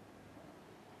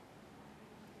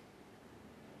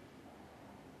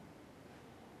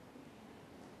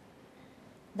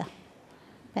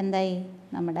 അപ്പം എന്തായി,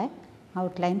 നമ്മുടെ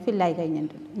ഔട്ട്ലൈൻ ഫില്ലായി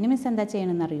കഴിഞ്ഞിട്ടുണ്ട്. ഇനി മിസ് എന്താ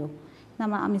ചെയ്യണമെന്നറിയോ,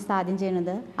 മിസ് ആദ്യം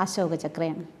ചെയ്യുന്നത് അശോക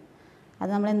ചക്രയാണ്. അത്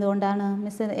നമ്മൾ എന്തുകൊണ്ടാണ്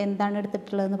മിസ് എന്താണ്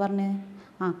എടുത്തിട്ടുള്ളതെന്ന് പറഞ്ഞ്,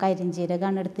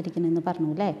 കരിഞ്ജീരകമാണ് എടുത്തിരിക്കുന്നതെന്ന്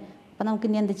പറഞ്ഞു അല്ലേ. അപ്പോൾ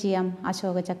നമുക്കിനി എന്ത് ചെയ്യാം,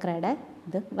 അശോക ചക്രയുടെ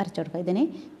ഇത് വരച്ചു കൊടുക്കാം. ഇതിന്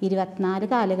 24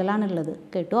 കാലുകളാണുള്ളത്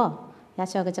കേട്ടോ. ഈ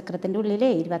അശോക ചക്രത്തിൻ്റെ ഉള്ളിൽ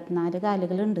 24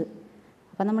 കാലുകളുണ്ട്.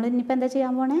 അപ്പോൾ നമ്മൾ ഇനിയിപ്പോൾ എന്താ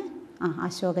ചെയ്യാൻ പോണേ,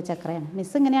 അശോക ചക്രയാണ്.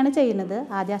 മിസ് ഇങ്ങനെയാണ് ചെയ്യുന്നത്.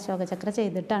 ആദ്യം അശോക ചക്ര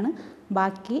ചെയ്തിട്ടാണ്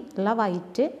ബാക്കി ഉള്ള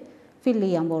വൈറ്റ് ഫില്ല്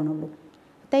ചെയ്യാൻ പോകുന്നുള്ളൂ.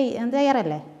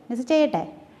 തയ്യാറല്ലേ, മിസ് ചെയ്യട്ടെ,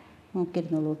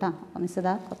 നോക്കിയിരുന്നുള്ളൂ കേട്ടോ. അപ്പോൾ മിസ്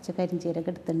ഇതാ കുറച്ച്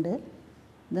കരിഞ്ചീരകം എടുത്തിട്ടുണ്ട്.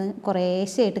 ഇത്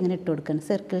കുറേശ്ശെയായിട്ട് ഇങ്ങനെ ഇട്ട് കൊടുക്കണം.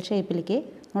 സർക്കിൾ ഷേപ്പിലേക്ക്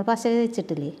നമ്മൾ പശ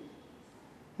വെച്ചിട്ടില്ലേ,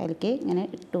 അതിലേക്ക് ഇങ്ങനെ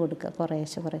ഇട്ട് കൊടുക്കുക,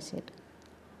 കുറേശ്ശെയായിട്ട്.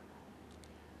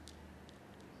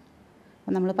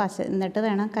 അപ്പോൾ നമ്മൾ പശ എന്നിട്ട്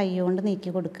വേണം കൈ കൊണ്ട് നീക്കി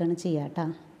കൊടുക്കുകയാണ് ചെയ്യുക കേട്ടോ.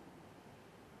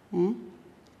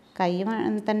 കൈ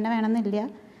തന്നെ വേണമെന്നില്ല,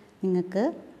 നിങ്ങൾക്ക്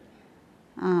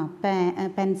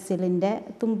പെൻസിലിൻ്റെ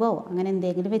തുമ്പോ അങ്ങനെ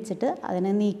എന്തെങ്കിലും വെച്ചിട്ട്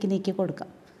അതിനെ നീക്കി കൊടുക്കാം,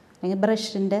 അല്ലെങ്കിൽ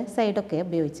ബ്രഷിൻ്റെ സൈഡൊക്കെ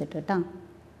ഉപയോഗിച്ചിട്ട് കേട്ടോ.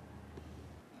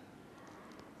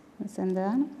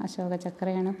 എന്താണ് അശോക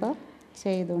ചക്രയാണ് ഇപ്പോൾ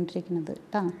ചെയ്തുകൊണ്ടിരിക്കുന്നത്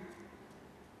കേട്ടോ.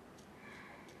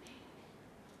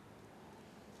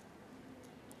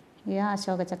 ഈ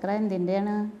അശോക ചക്ര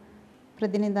എന്തിൻ്റെയാണ്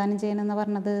പ്രതിനിധാനം ചെയ്യണമെന്ന്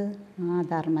പറഞ്ഞത്,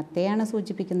 ധർമ്മത്തെയാണ്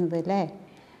സൂചിപ്പിക്കുന്നത് അല്ലേ.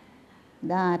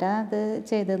 ഇതാരാ അത്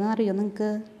ചെയ്തതെന്ന് അറിയോ നിങ്ങൾക്ക്,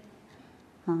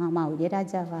 മൗര്യ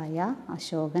രാജാവായ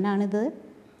അശോകനാണിത്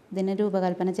ഇതിന്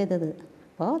രൂപകൽപ്പന ചെയ്തത്.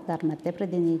 അപ്പോൾ ധർമ്മത്തെ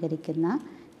പ്രതിനിധീകരിക്കുന്ന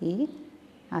ഈ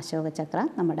അശോക ചക്ര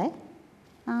നമ്മുടെ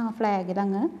ഫ്ലാഗിൽ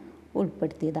അങ്ങ്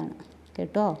ഉൾപ്പെടുത്തിയതാണ്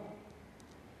കേട്ടോ.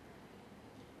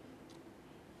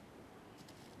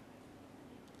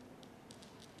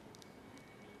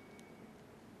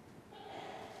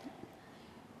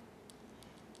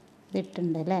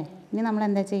 ഇതിട്ടുണ്ട് അല്ലേ. ഇനി നമ്മൾ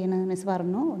എന്താ ചെയ്യുന്നത്, മിസ്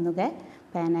പറഞ്ഞു, ഒന്നുകിൽ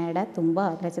പേനയുടെ തുമ്പ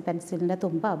അല്ലെങ്കിൽ പെൻസിലിൻ്റെ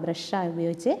തുമ്പ ബ്രഷ്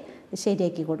ഉപയോഗിച്ച്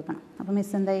ശരിയാക്കി കൊടുക്കണം. അപ്പോൾ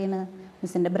മിസ് എന്താ ചെയ്യുന്നത്,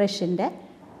 മിസ്സിൻ്റെ ബ്രഷിൻ്റെ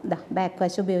ബാക്ക്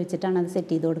വശം ഉപയോഗിച്ചിട്ടാണ് അത്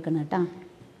സെറ്റ് ചെയ്ത് കൊടുക്കുന്നത് കേട്ടോ.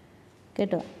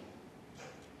 കേട്ടോ,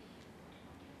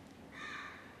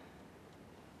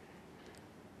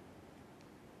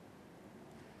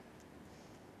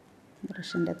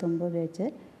 ബ്രഷിൻ്റെ തുമ്പ് ഉപയോഗിച്ച്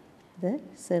ഇത്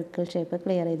സർക്കിൾ ഷേപ്പ്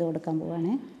ക്ലിയർ ചെയ്ത് കൊടുക്കാൻ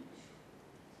പോവുകയാണ്.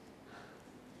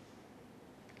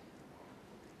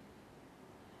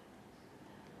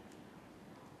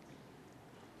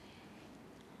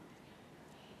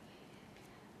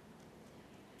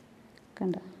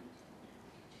 കണ്ട,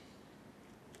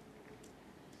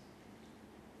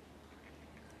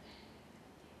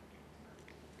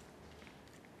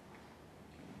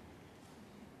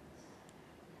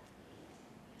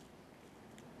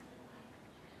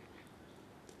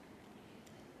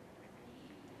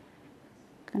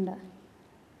 കണ്ട,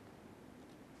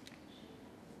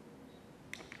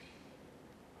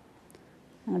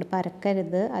 അങ്ങോട്ട്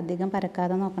പരക്കരുത്, അധികം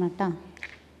പരക്കാതെ നോക്കണം കേട്ടോ.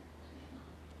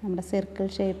 നമ്മുടെ സർക്കിൾ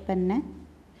ഷേപ്പ് തന്നെ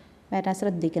വരാൻ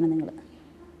ശ്രദ്ധിക്കണം നിങ്ങൾ.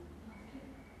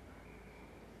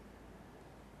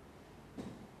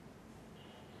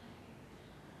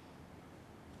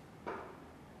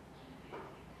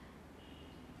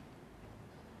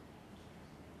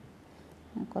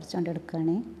 കുറച്ചുകൊണ്ട്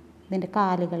എടുക്കുകയാണ്, ഇതിൻ്റെ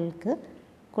കാലുകൾക്ക്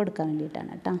കൊടുക്കാൻ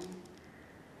വേണ്ടിയിട്ടാണ് കേട്ടോ.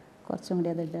 കുറച്ചും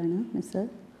കൂടി അതിടാണ് മിസ്.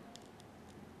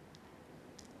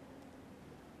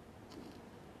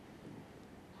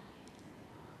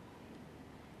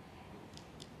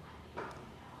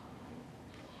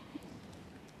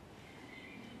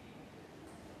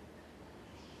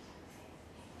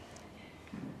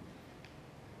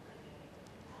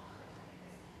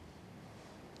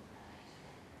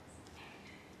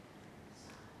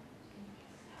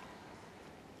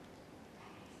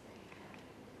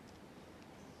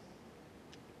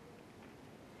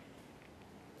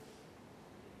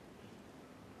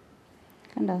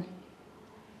 കണ്ടോ?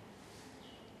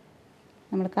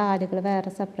 നമ്മൾ കാലുകൾ വേറെ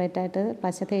സെപ്പറേറ്റായിട്ട്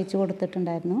പശ തേച്ച്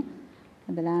കൊടുത്തിട്ടുണ്ടായിരുന്നു.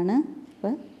 അതിലാണ്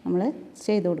ഇപ്പോൾ നമ്മൾ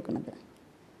ചെയ്ത് കൊടുക്കുന്നത്.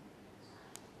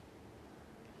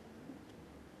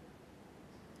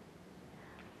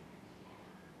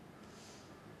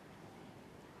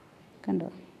 കണ്ടോ?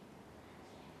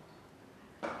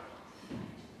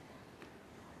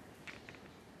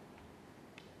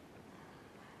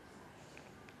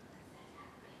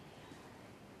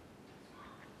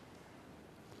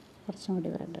 കുറച്ചും കൂടി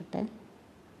വേണ്ടട്ടെ.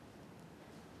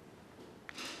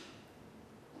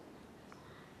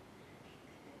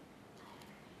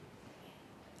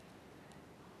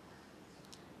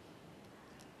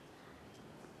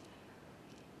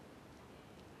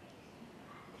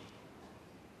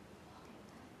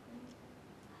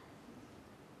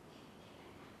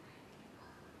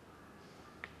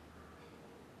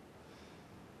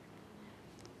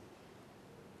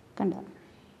 കണ്ടോ?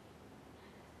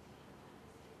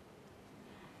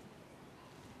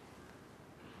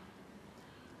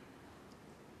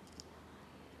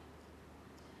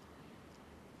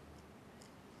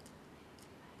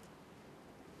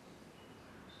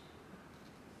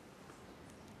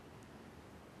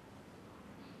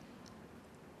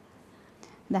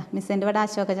 മിസ്സിൻ്റെ ഇവിടെ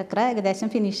അശോക ചക്ര ഏകദേശം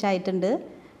ഫിനിഷ് ആയിട്ടുണ്ട്.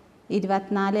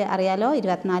 24 അറിയാലോ,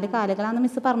 24 കാലുകളാണെന്ന്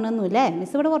മിസ്സ് പറഞ്ഞു തന്നു അല്ലേ?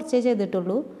 മിസ്സ് ഇവിടെ കുറച്ചേ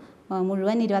ചെയ്തിട്ടുള്ളൂ.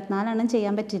 മുഴുവൻ 24 എണ്ണം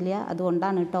ചെയ്യാൻ പറ്റില്ല.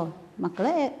 അതുകൊണ്ടാണ് കേട്ടോ. മക്കൾ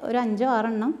ഒരു 5-6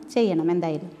 എണ്ണം ചെയ്യണം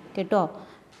എന്തായാലും കേട്ടോ.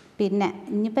 പിന്നെ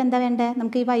ഇനിയിപ്പോൾ എന്താ വേണ്ടേ?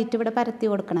 നമുക്ക് ഈ വൈറ്റ് ഇവിടെ പരത്തി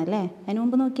കൊടുക്കണം അല്ലേ? അതിന്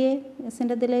മുമ്പ് നോക്കിയേ,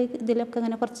 മിസ്സിൻ്റെ ഇതിലൊക്കെ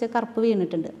ഇങ്ങനെ കുറച്ച് കറുപ്പ്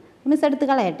വീണിട്ടുണ്ട്. മിസ്സ് എടുത്ത്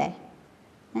കളയട്ടെ.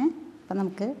 അപ്പം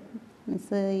നമുക്ക്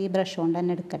മിസ്സ് ഈ ബ്രഷ് കൊണ്ട്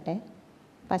തന്നെ എടുക്കട്ടെ.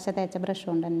 പശ തേച്ച ബ്രഷ്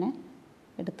കൊണ്ട് തന്നെ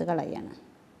എടുത്ത് കളയാണ്.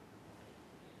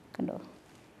 കണ്ടോ?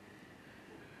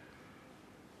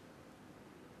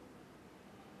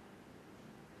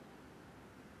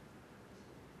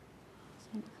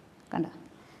 കണ്ടോ?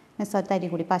 മിസ്സ് തരി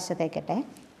കൂടി പശ തേക്കട്ടെ.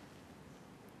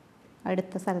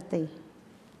 അടുത്ത സ്ഥലത്തേ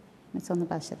മിസ്സ് ഒന്ന്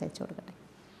പശ തേച്ച് കൊടുക്കട്ടെ.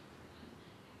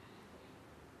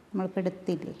 നമ്മളിപ്പോൾ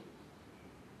എടുത്തില്ലേ,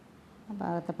 ആ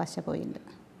ഭാഗത്തെ പശ പോയിട്ടുണ്ട്.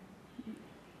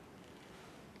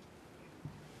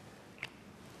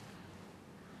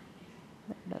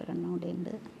 ഒരെണ്ണം കൂടെ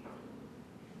ഉണ്ട്.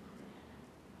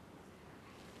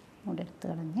 കൂടെ എടുത്ത്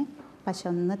കളഞ്ഞ് പശ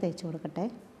ഒന്ന് തേച്ച് കൊടുക്കട്ടെ.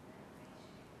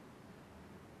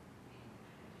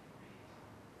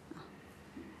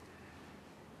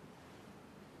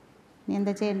 ഇനി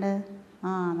എന്താ ചെയ്യേണ്ടത്?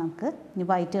 നമുക്ക് ഇനി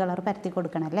വൈറ്റ് കളർ പരത്തി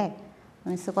കൊടുക്കണം അല്ലേ?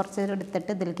 മിസ്സ് കുറച്ച്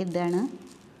എടുത്തിട്ട് ഇതിലേക്ക് ഇടുകയാണ്.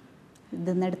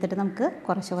 ഇതിന്ന് എടുത്തിട്ട് നമുക്ക്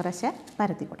കുറേശ്ശെ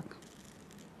പരത്തി കൊടുക്കാം.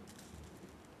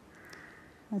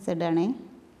 മിസ്സ് ഇടുകയാണേ.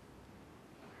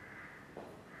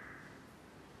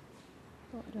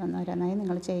 ഓരോന്നോരോന്നായി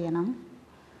നിങ്ങൾ ചെയ്യണം.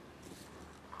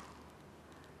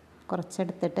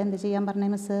 കുറച്ചെടുത്തിട്ട് എന്ത് ചെയ്യാൻ പറഞ്ഞേ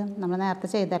മിസ്സ്? നമ്മൾ നേരത്തെ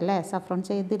ചെയ്തല്ലേ, സഫ്രോൺ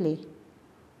ചെയ്തില്ലേ?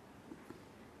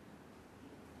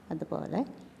 അതുപോലെ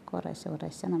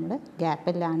കുറേശ്ശെ നമ്മൾ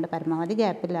ഗ്യാപ്പില്ലാണ്ട്, പരമാവധി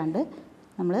ഗ്യാപ്പില്ലാണ്ട്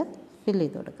നമ്മൾ ഫില്ല്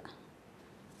ചെയ്ത് കൊടുക്കുക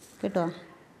കേട്ടോ.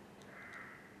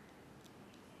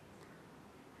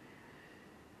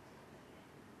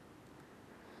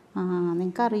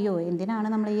 നിങ്ങൾക്കറിയോ എന്തിനാണ്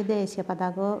നമ്മൾ ഈ ദേശീയ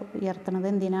പതാക ഉയർത്തുന്നത്?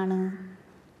 എന്തിനാണ്?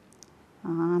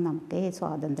 നമുക്ക്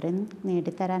സ്വാതന്ത്ര്യം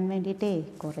നേടിത്തരാൻ വേണ്ടിയിട്ടേ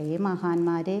കുറേ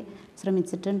മഹാന്മാർ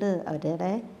ശ്രമിച്ചിട്ടുണ്ട്.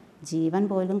 അവരുടെ ജീവൻ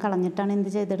പോലും കളഞ്ഞിട്ടാണ് എന്ത്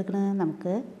ചെയ്തെടുക്കുന്നത്?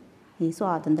 നമുക്ക് ഈ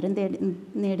സ്വാതന്ത്ര്യം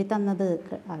നേടിത്തന്നത്.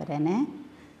 അവരെന്നെ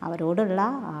അവരോടുള്ള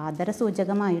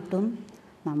ആദരസൂചകമായിട്ടും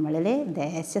നമ്മളിൽ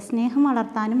ദേശസ്നേഹം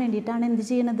വളർത്താനും വേണ്ടിയിട്ടാണ് എന്ത്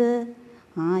ചെയ്യണത്?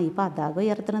 ഈ പതാക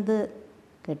ഉയർത്തുന്നത്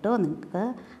കേട്ടോ. നിങ്ങൾക്ക്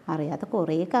അറിയാത്ത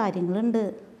കുറേ കാര്യങ്ങളുണ്ട്.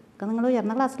 ഒക്കെ നിങ്ങൾ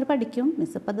ഉയർന്ന ക്ലാസ്സിൽ പഠിക്കും.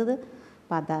 മിസ് ഇപ്പം അത്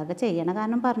പതാക ചെയ്യണ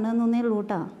കാരണം പറഞ്ഞു തന്നേ ഉള്ളൂ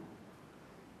കേട്ടോ.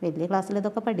 വലിയ ക്ലാസ്സിൽ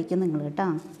ഇതൊക്കെ പഠിക്കും നിങ്ങൾ കേട്ടോ.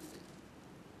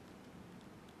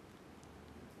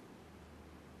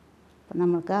 അപ്പം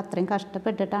നമ്മൾക്ക് അത്രയും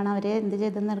കഷ്ടപ്പെട്ടിട്ടാണ് അവർ എന്ത്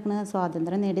ചെയ്തെന്നെടുക്കുന്നത്?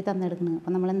 സ്വാതന്ത്ര്യം നേടി തന്നെടുക്കുന്നത്.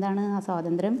 അപ്പം നമ്മളെന്താണ് ആ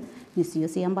സ്വാതന്ത്ര്യം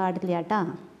മിസ്യൂസ് ചെയ്യാൻ പാടില്ല കേട്ടോ.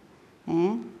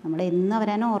 നമ്മൾ എന്നും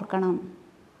അവരെ ഓർക്കണം.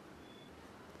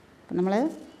 അപ്പം നമ്മൾ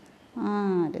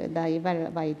ഇതായി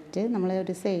വൈറ്റ് നമ്മൾ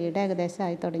ഒരു സൈഡ് ഏകദേശം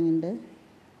ആയി തുടങ്ങിയിട്ടുണ്ട്.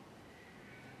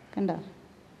 കണ്ടോ?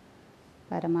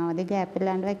 പരമാവധി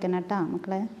ഗ്യാപ്പില്ലാണ്ട് വെക്കണം കേട്ടോ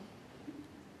മക്കളെ.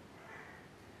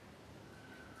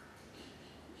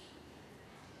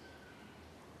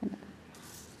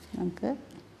 നമുക്ക്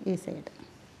ഈ സൈഡ്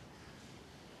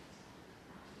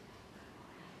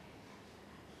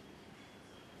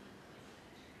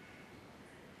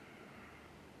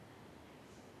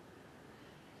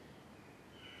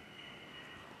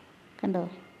കണ്ടോ?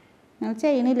 നിങ്ങൾ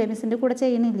ചെയ്യണില്ലേ? മിസ്സിൻ്റെ കൂടെ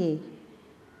ചെയ്യണില്ലേ?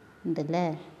 ഉണ്ടല്ലേ?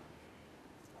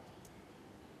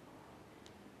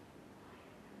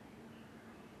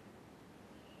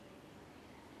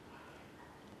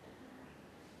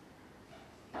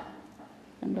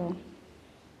 ഉണ്ടോ?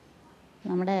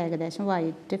 നമ്മുടെ ഏകദേശം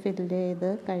വൈറ്റ് ഫില്ല് ചെയ്ത്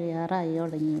കഴിയാറായി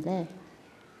തുടങ്ങിയില്ലേ?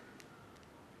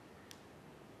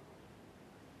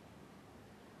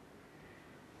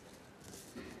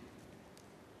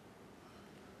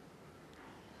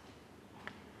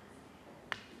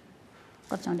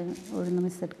 കുറച്ചുകൂടി ഉഴുന്ന്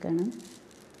മിക്സ് എടുക്കുകയാണ്.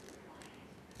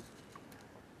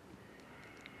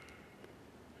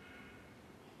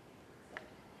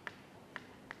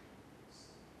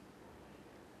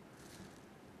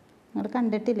 നിങ്ങൾ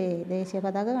കണ്ടിട്ടില്ലേ? ദേശീയ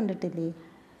പതാക കണ്ടിട്ടില്ലേ?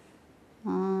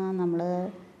 നമ്മൾ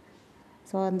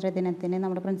സ്വാതന്ത്ര്യദിനത്തിന്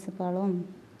നമ്മുടെ പ്രിൻസിപ്പാളും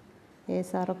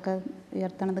സാറൊക്കെ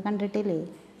ഉയർത്തണത് കണ്ടിട്ടില്ലേ?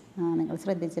 നിങ്ങൾ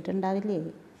ശ്രദ്ധിച്ചിട്ടുണ്ടാവില്ലേ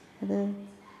ഇത്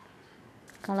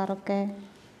കളറൊക്കെ?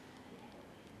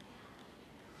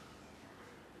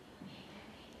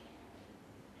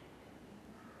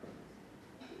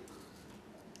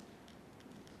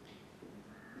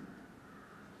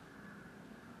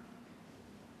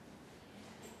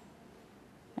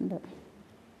 ഉണ്ട്.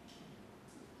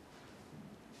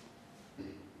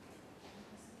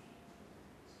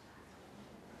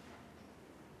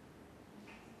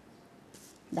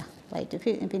 ഇതാ വൈറ്റ്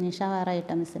ഫിനിഷ്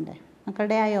ആവാറായിട്ടോ മിസ്സിൻ്റെ.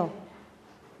 മക്കളുടെ ആയോ?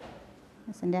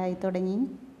 മിസ്സിൻ്റെ ആയി തുടങ്ങി.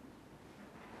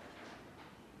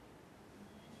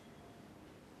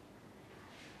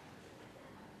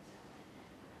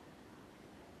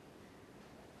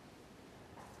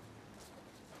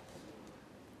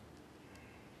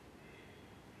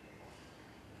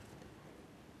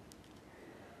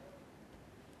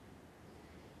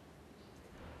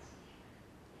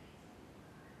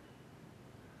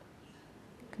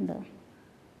 കണ്ടോ?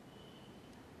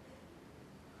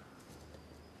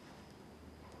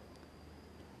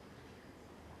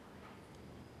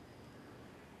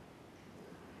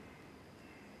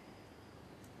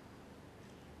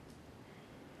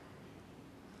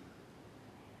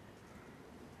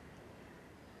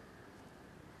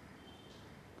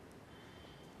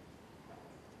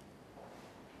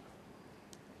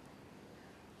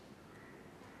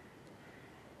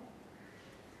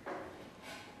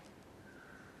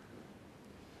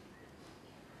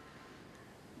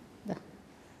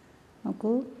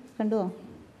 നോക്കൂ, കണ്ടുവോ?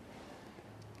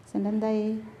 മിസ്സിൻ്റെ എന്തായി?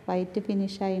 വൈറ്റ്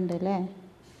ഫിനിഷ് ആയിട്ടുണ്ട് അല്ലേ?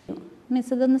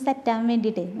 മിസ് ഇതൊന്ന് സെറ്റാകാൻ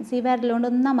വേണ്ടിയിട്ടേ മിസ് ഈ വിരലുകൊണ്ട്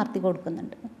ഒന്ന് അമർത്തി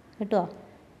കൊടുക്കുന്നുണ്ട് കേട്ടോ,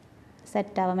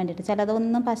 സെറ്റാവാൻ വേണ്ടിയിട്ട്.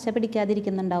 ചിലതൊന്നും പശ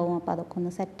പിടിക്കാതിരിക്കുന്നുണ്ടാവും, അപ്പോൾ അതൊക്കെ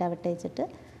ഒന്ന് സെറ്റാവട്ടെ വെച്ചിട്ട്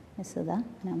മിസ് ഇതാ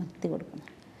അമർത്തി കൊടുക്കുന്നു.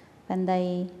 അപ്പോൾ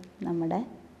എന്തായി നമ്മുടെ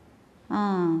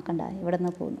കണ്ട ഇവിടെ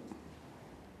നിന്ന് പോകുന്നു.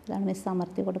 ഇതാണ് മിസ്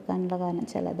അമർത്തി കൊടുക്കാനുള്ള കാരണം.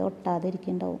 ചിലത്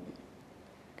ഒട്ടാതിരിക്കുന്നുണ്ടാവും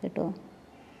കേട്ടോ,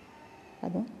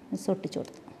 അത് മിസ് ഒട്ടിച്ചു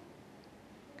കൊടുത്തു.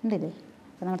 ഉണ്ടല്ലേ?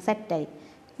 അപ്പോൾ നമ്മൾ സെറ്റായി.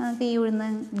 നമുക്ക് ഈ ഉഴുന്ന്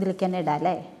ഇതിലേക്ക് തന്നെ ഇടാം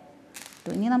അല്ലേ?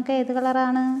 ഇനി നമുക്ക് ഏത്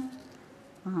കളറാണ്?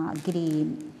 ഗ്രീൻ.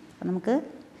 അപ്പോൾ നമുക്ക്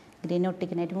ഗ്രീൻ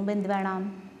ഒട്ടിക്കുന്നതിന് മുമ്പ് എന്ത് വേണം?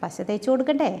 പശ തേച്ച്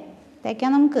കൊടുക്കട്ടെ?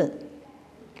 തേക്കാം നമുക്ക്.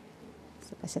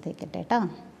 പശ തേക്കട്ടെ കേട്ടോ.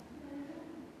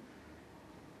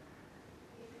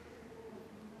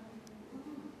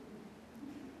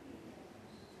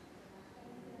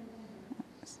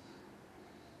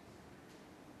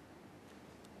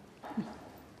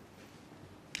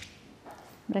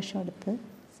 ബ്രഷ് എടുത്ത്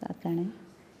സാക്കാണ്.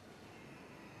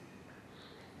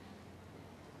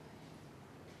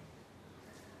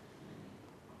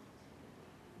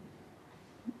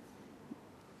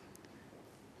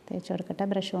 തേച്ച് കൊടുക്കട്ടെ.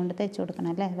 ബ്രഷ് കൊണ്ട് തേച്ച് കൊടുക്കണം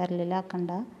അല്ലേ?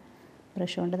 വിരലിലാക്കണ്ട,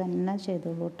 ബ്രഷ് കൊണ്ട് തന്നെ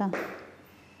ചെയ്തോളൂ കേട്ടോ.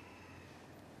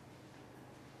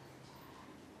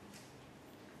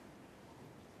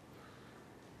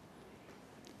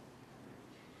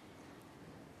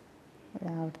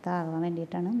 അവിടുത്തെ ആകാൻ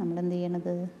വേണ്ടിയിട്ടാണ് നമ്മൾ എന്ത്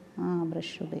ചെയ്യണത്?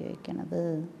 ബ്രഷ് ഉപയോഗിക്കണത്.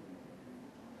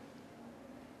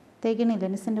 തേക്കണില്ലേ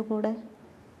മിസ്സിൻ്റെ കൂടെ?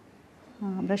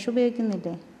 ബ്രഷ്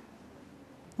ഉപയോഗിക്കുന്നില്ലേ?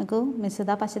 നോക്കൂ, മിസ്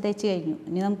ഇതാ പശ തേച്ച് കഴിഞ്ഞു.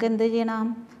 ഇനി നമുക്ക് എന്ത് ചെയ്യണം?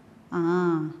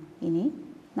 ഇനി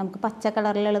നമുക്ക് പച്ച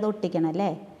കളറിലുള്ളത് ഒട്ടിക്കണം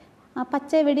അല്ലേ?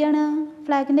 പച്ച എവിടെയാണ്?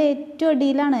 ഫ്ലാഗിൻ്റെ ഏറ്റവും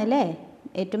അടിയിലാണ് അല്ലേ?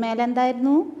 ഏറ്റവും മേലെ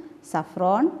എന്തായിരുന്നു?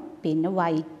 സഫ്രോൺ. പിന്നെ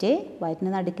വൈറ്റിന്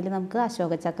നടുക്കിൽ നമുക്ക്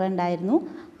അശോകചക്രം ഉണ്ടായിരുന്നു.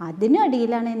 അതിനും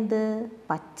അടിയിലാണ് എന്ത്?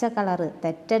 പച്ച കളറ്.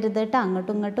 തെറ്റരുത് കേട്ടോ,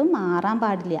 അങ്ങോട്ടും ഇങ്ങോട്ടും മാറാൻ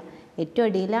പാടില്ല. ഏറ്റവും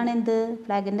അടിയിലാണ് എന്ത്?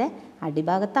 ഫ്ലാഗിൻ്റെ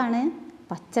അടിഭാഗത്താണ്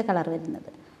പച്ച കളർ വരുന്നത്.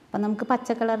 അപ്പം നമുക്ക്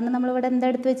പച്ച കളറിന് നമ്മളിവിടെ എന്താ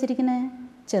എടുത്ത് വെച്ചിരിക്കുന്നത്?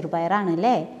 ചെറുപയറാണ്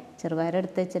അല്ലേ? ചെറുപയർ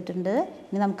എടുത്ത് വെച്ചിട്ടുണ്ട്.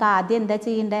 ഇനി നമുക്ക് ആദ്യം എന്താ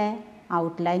ചെയ്യണ്ടേ?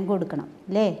 ഔട്ട്ലൈൻ കൊടുക്കണം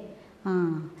അല്ലേ?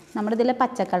 നമ്മുടെ ഇതിലെ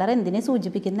പച്ച കളർ എന്തിനെ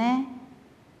സൂചിപ്പിക്കുന്നേ?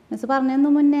 മിസ്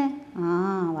പറഞ്ഞു മുന്നേ.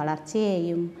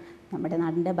 വളർച്ചയെയും നമ്മുടെ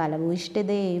നാടിൻ്റെ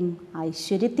ബലഭൂയിഷ്ഠതയെയും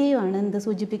ഐശ്വര്യത്തെയുമാണ് എന്ത്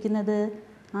സൂചിപ്പിക്കുന്നത്?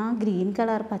 ഗ്രീൻ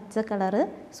കളർ, പച്ച കളറ്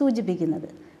സൂചിപ്പിക്കുന്നത്.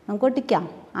 നമുക്ക് ഒട്ടിക്കാം.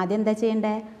 ആദ്യം എന്താ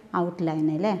ചെയ്യണ്ടേ? ഔട്ട്ലൈൻ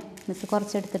അല്ലേ? മിസ്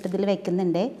കുറച്ചെടുത്തിട്ട് ഇതിൽ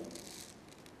വെക്കുന്നുണ്ടേ.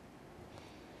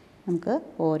 നമുക്ക്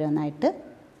ഓരോന്നായിട്ട്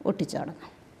ഒട്ടിച്ചു തുടങ്ങാം.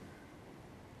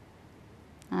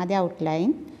 ആദ്യം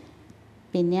ഔട്ട്ലൈൻ,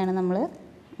 പിന്നെയാണ് നമ്മൾ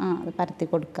അത് പരത്തി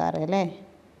കൊടുക്കാറ് അല്ലേ.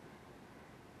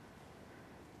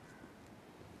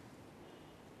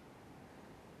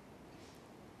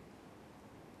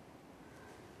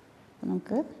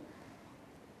 നമുക്ക്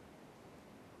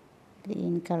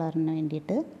ഗ്രീൻ കളറിന്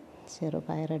വേണ്ടിയിട്ട്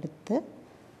ചെറുപയറെടുത്ത്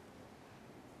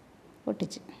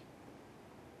പൊട്ടിച്ച്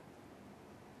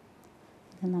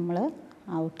ഇത് നമ്മൾ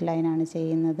ഔട്ട്ലൈനാണ്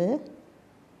ചെയ്യുന്നത്.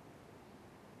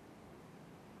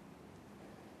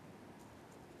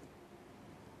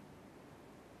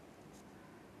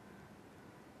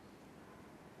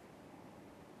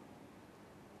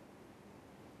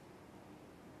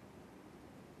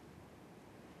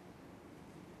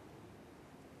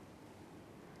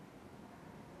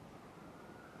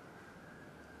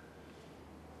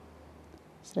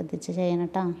 ശ്രദ്ധിച്ച് ചെയ്യണം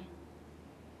കേട്ടോ.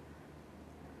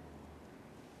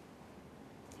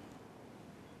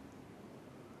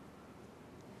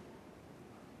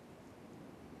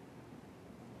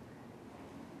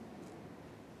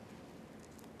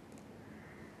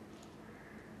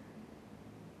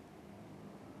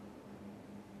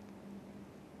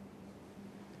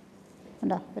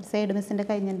 ഉണ്ടോ, ഒരു സൈഡ് മിസ്സിൻ്റെ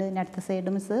കഴിഞ്ഞിട്ടുണ്ട്, ഇനി അടുത്ത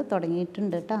സൈഡ് മിസ്സ്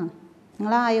തുടങ്ങിയിട്ടുണ്ട് കേട്ടോ.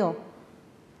 നിങ്ങളായോ?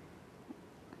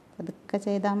 അതൊക്കെ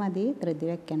ചെയ്താൽ മതി, ധൃതി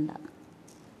വെക്കണ്ട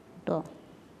കേട്ടോ.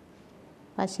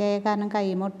 പക്ഷേ കാരണം കൈ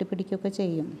ഒട്ടിപ്പിടിക്കുകയൊക്കെ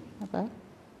ചെയ്യും, അപ്പോൾ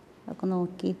അതൊക്കെ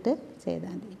നോക്കിയിട്ട്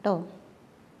ചെയ്താൽ മതി കേട്ടോ.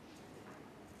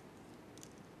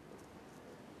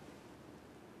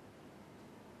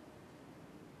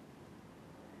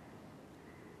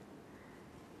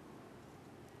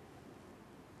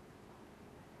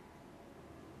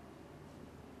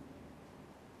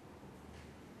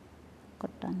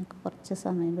 കൊട്ടാനൊക്കെ കുറച്ച്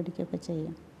സമയം പിടിക്കുകയൊക്കെ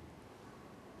ചെയ്യും.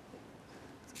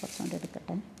 കുറച്ചുകൊണ്ട്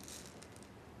എടുക്കട്ടെ.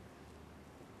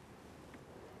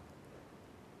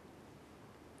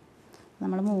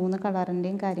 നമ്മൾ 3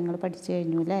 കളറിൻ്റെയും കാര്യങ്ങൾ പഠിച്ചു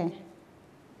കഴിഞ്ഞു അല്ലേ.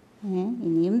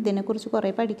 ഇനിയും ഇതിനെക്കുറിച്ച്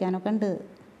കുറേ പഠിക്കാനൊക്കെ ഉണ്ട്,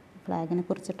 ഫ്ലാഗിനെ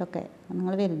കുറിച്ചിട്ടൊക്കെ.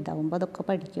 നിങ്ങൾ വലുതാവുമ്പോൾ അതൊക്കെ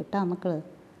പഠിക്കും കേട്ടോ മക്കൾ,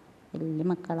 വലിയ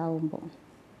മക്കളാവുമ്പോൾ.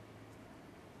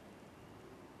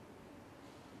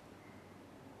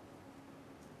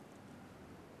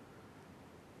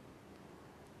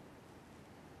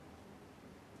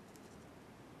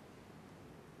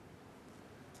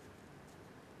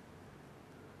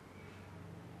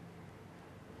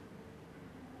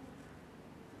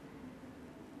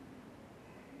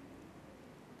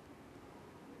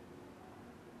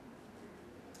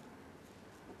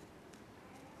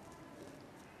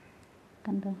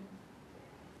 കണ്ടോ,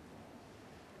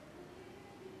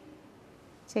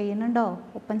 ചെയ്യുന്നുണ്ടോ?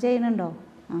 ഒപ്പം ചെയ്യുന്നുണ്ടോ?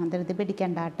 ധൃതി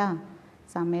പിടിക്കണ്ട കേട്ടോ,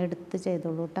 സമയം എടുത്ത്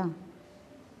ചെയ്തോളൂ കേട്ടോ.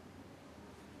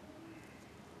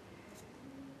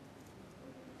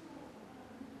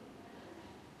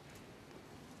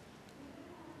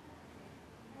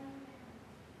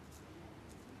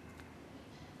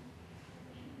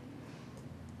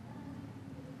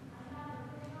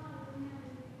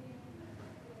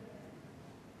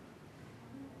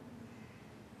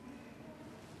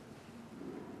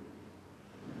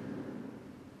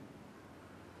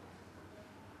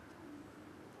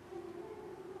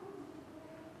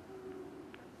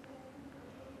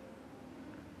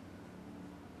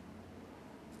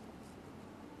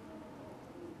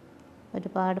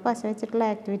 ഒരുപാട് പശ വെച്ചിട്ടുള്ള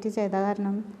ആക്ടിവിറ്റി ചെയ്ത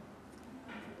കാരണം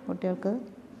കുട്ടികൾക്ക്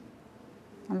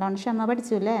നല്ലോണം ക്ഷമ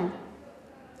പഠിച്ചു അല്ലേ.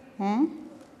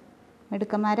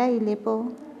 മിടുക്കന്മാരായില്ലേ ഇപ്പോൾ?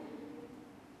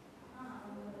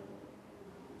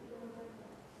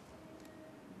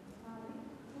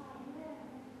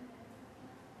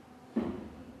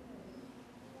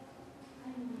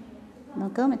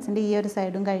 നമുക്ക് മിക്സിൻ്റെ ഈ ഒരു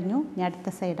സൈഡും കഴിഞ്ഞു, ഇനി അടുത്ത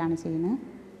സൈഡാണ് ചെയ്യുന്നത്.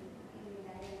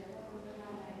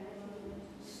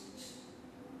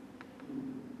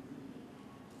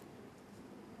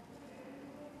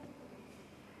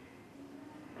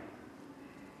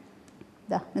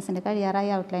 മിസ്സിൻ്റെ കഴിയാറായി,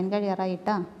 ഔട്ട്ലൈൻ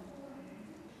കഴിയാറായിട്ടാ.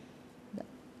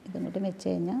 ഇതും കൂടി വെച്ച്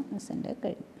കഴിഞ്ഞാൽ മിസ്സിൻ്റെ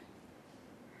കഴിഞ്ഞു.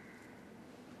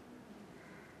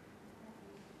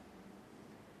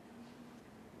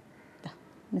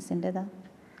 മിസ്സിൻ്റെ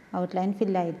ഔട്ട്ലൈൻ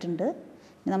ഫില്ലായിട്ടുണ്ട്.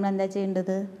 ഇനി നമ്മൾ എന്താ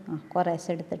ചെയ്യേണ്ടത്?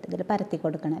 കുറേശ്ശെ എടുത്തിട്ട് ഇതിൽ പരത്തി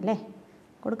കൊടുക്കണം അല്ലേ.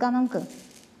 കൊടുക്കാം നമുക്ക്.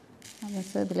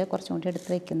 മിസ്സ് ഇതിൽ കുറച്ചും കൂടി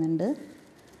എടുത്ത് വയ്ക്കുന്നുണ്ട്,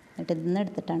 എന്നിട്ട് ഇതിൽ നിന്ന്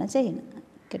എടുത്തിട്ടാണ് ചെയ്യുന്നത്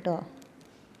കേട്ടോ.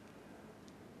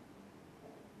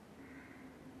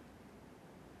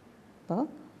 അപ്പോൾ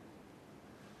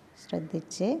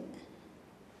ശ്രദ്ധിച്ച്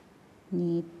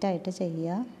നീറ്റായിട്ട്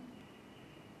ചെയ്യുക.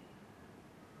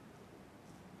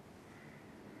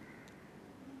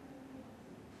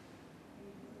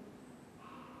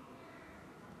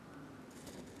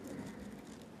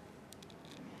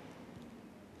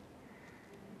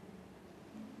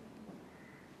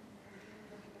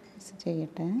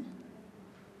 ചെയ്യട്ടെ.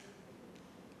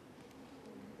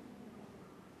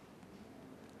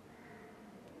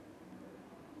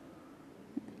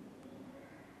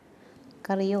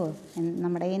 അറിയോ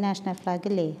നമ്മുടെ ഈ നാഷണൽ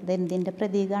ഫ്ലാഗില്ലേ അത് എന്തിൻ്റെ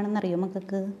പ്രതീകമാണെന്നറിയോ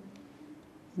മക്കൾക്ക്?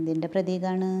 എന്തിൻ്റെ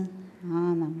പ്രതീകമാണ്?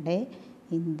 നമ്മുടെ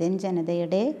ഇന്ത്യൻ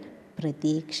ജനതയുടെ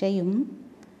പ്രതീക്ഷയും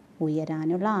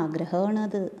ഉയരാനുള്ള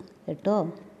ആഗ്രഹമാണത് കേട്ടോ.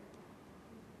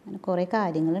 അങ്ങനെ കുറേ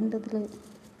കാര്യങ്ങളുണ്ട് ഇതിൽ.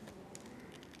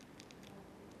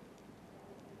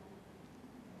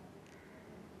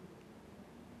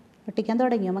 ഒട്ടിക്കാൻ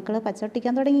തുടങ്ങിയോ മക്കൾ? പച്ച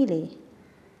ഒട്ടിക്കാൻ തുടങ്ങിയില്ലേ?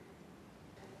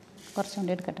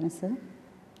 കുറച്ചുകൊണ്ട് എടുക്കട്ടെ മിസ്,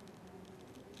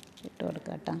 ഇട്ട്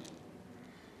കൊടുക്കാം കേട്ടോ.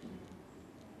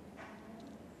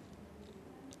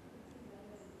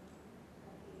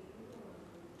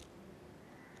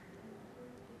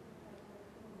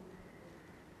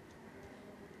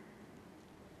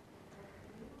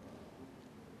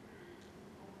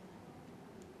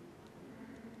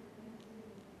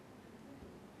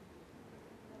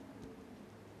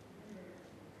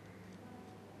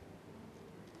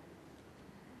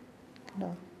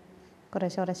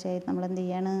 കുറേശ്ശെ കുറേശ്ശെയായിട്ട് നമ്മൾ എന്ത്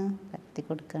ചെയ്യാണ്? പരത്തി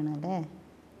കൊടുക്കുകയാണ് അല്ലേ.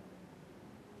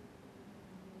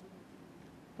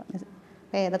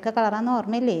 അപ്പോൾ ഏതൊക്കെ കളറാണെന്ന്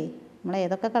ഓർമ്മയില്ലേ? നമ്മൾ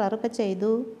ഏതൊക്കെ കളർ ഇപ്പോൾ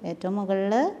ചെയ്തു? ഏറ്റവും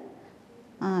മുകളിൽ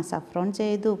സഫ്രോൺ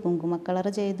ചെയ്തു, കുങ്കുമ കളർ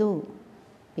ചെയ്തു,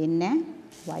 പിന്നെ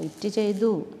വൈറ്റ്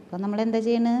ചെയ്തു. അപ്പോൾ നമ്മൾ എന്താ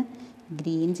ചെയ്യണത്?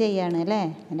 ഗ്രീൻ ചെയ്യാണ് അല്ലേ.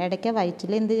 അതിൻ്റെ ഇടയ്ക്ക്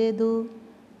വൈറ്റിൽ എന്ത് ചെയ്തു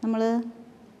നമ്മൾ?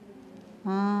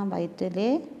 വൈറ്റിൽ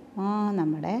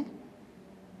നമ്മുടെ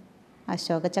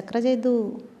അശോക ചക്ര ചെയ്തു.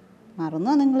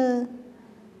 മറന്നോ നിങ്ങൾ?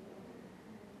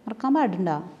 മറക്കാൻ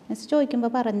പാടുണ്ടോ? മിസ്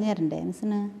ചോദിക്കുമ്പോൾ പറഞ്ഞു തരണ്ടേ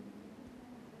മിസ്സിന്?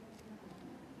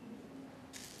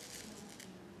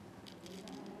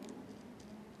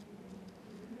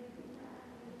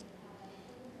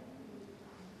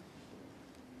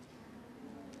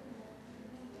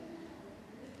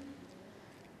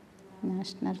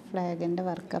 നാഷണൽ ഫ്ലാഗിൻ്റെ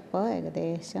വർക്ക് അപ്പോൾ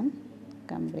ഏകദേശം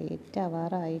കംപ്ലീറ്റ്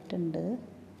ആവാറായിട്ടുണ്ട്.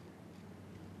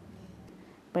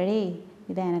 ഇപ്പോഴേ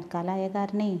ഇത് വേനൽക്കാലമായ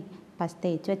കാരണേ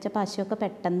തേച്ച് വെച്ച പശയൊക്കെ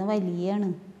പെട്ടെന്ന് വലിയാണ്.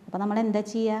 അപ്പോൾ നമ്മൾ എന്താ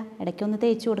ചെയ്യുക? ഇടയ്ക്കൊന്ന്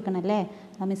തേച്ച് കൊടുക്കണം അല്ലേ.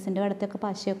 ആ മിസ്സിൻ്റെ അടുത്തൊക്കെ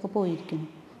പശയൊക്കെ പോയിരിക്കുന്നു,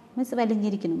 മിസ്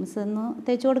വലിഞ്ഞിരിക്കുന്നു. മിസ് ഒന്ന്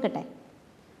തേച്ച് കൊടുക്കട്ടെ?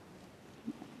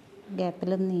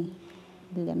 ഗ്യാപ്പിലൊന്നേ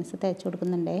ഇല്ല, മിസ് തേച്ച്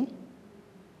കൊടുക്കുന്നുണ്ടേ.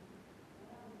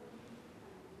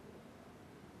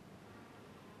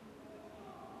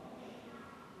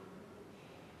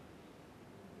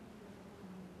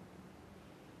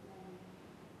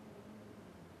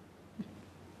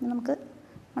 നമുക്ക്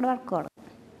നമ്മുടെ വർക്ക് തുടങ്ങാം.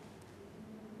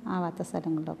 ആവാത്ത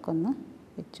സ്ഥലങ്ങളിലൊക്കെ ഒന്ന്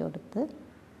വെച്ച് കൊടുത്ത്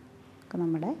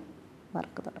നമ്മുടെ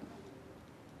വർക്ക് തുടങ്ങും.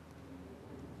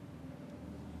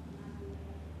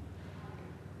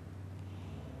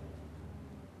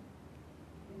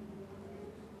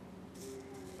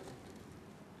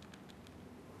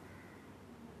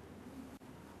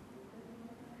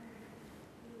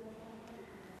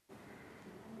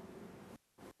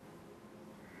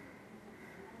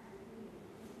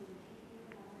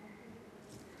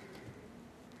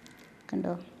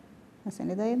 കണ്ടോ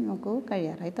മിസ്സിൻ്റെ ഇതായി നോക്കൂ,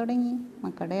 കഴിയാറായി തുടങ്ങി.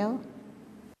 മക്കളുടെയോ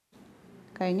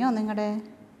കഴിഞ്ഞോ? നിങ്ങളുടെ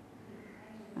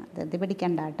ധൃതി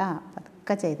പിടിക്കണ്ട കേട്ടോ,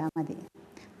 പതുക്കെ ചെയ്താൽ മതി.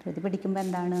 ധൃതി പിടിക്കുമ്പോൾ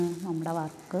എന്താണ്? നമ്മുടെ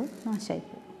വർക്ക് നാശമായി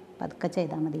പോകും. പതുക്കെ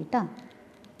ചെയ്താൽ മതി കേട്ടോ.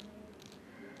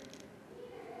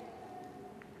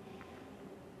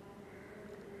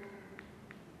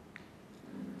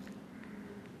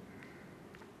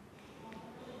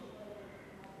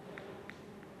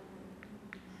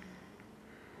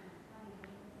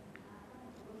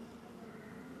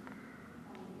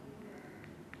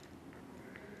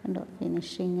 കണ്ടോ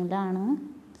ഫിനിഷിങ്ങിലാണ്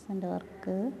മിസ്സിൻ്റെ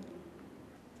വർക്ക്.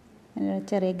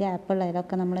 ചെറിയ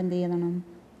ഗ്യാപ്പുള്ളതിലൊക്കെ നമ്മൾ എന്ത് ചെയ്യണം?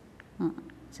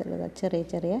 ചെറിയ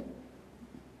ചെറിയ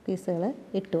പീസുകൾ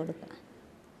ഇട്ട് കൊടുക്കണം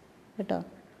കേട്ടോ.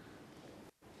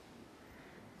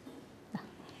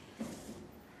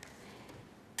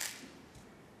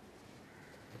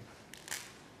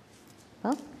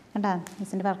 അപ്പോൾ കണ്ടോ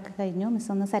മിസ്സിൻ്റെ വർക്ക് കഴിഞ്ഞു.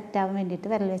 മിസ് ഒന്ന് സെറ്റാവാൻ വേണ്ടിയിട്ട്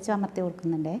വിരൽ വെച്ച് അമർത്തി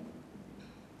കൊടുക്കുന്നുണ്ടേ.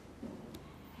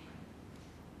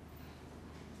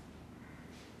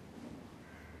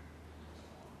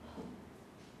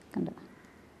 കണ്ടോ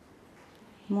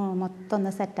മൊത്തം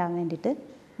ഒന്ന് സെറ്റാവാൻ വേണ്ടിയിട്ട്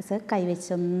മിസ്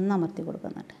കൈവച്ചൊന്ന് അമർത്തി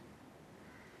കൊടുക്കുന്നുണ്ട്.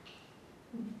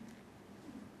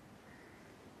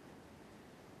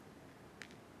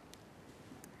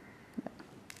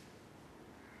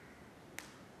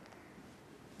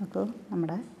 നോക്കൂ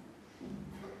നമ്മുടെ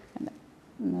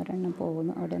ഒരെണ്ണം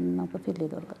പോകുന്നു, അവിടെ ഒന്ന് നമുക്ക് ഫില്ല്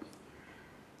ചെയ്ത് കൊടുക്കാം.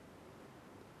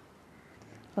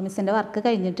 അപ്പോൾ മിസ്സിൻ്റെ വർക്ക്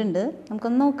കഴിഞ്ഞിട്ടുണ്ട്.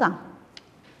 നമുക്കൊന്ന് നോക്കാം.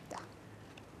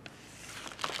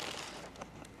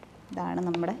 ഇതാണ്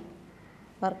നമ്മുടെ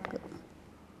വർക്ക്.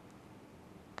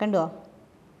 കണ്ടുവോ?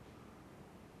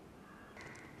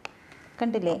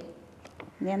 കണ്ടില്ലേ?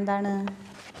 ഇനി എന്താണ്?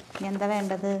 ഇനി എന്താ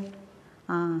വേണ്ടത്?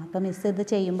 അപ്പോൾ മിസ് ഇത്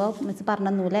ചെയ്യുമ്പോൾ മിസ് പറഞ്ഞു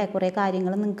തന്നു അല്ലേ, കുറേ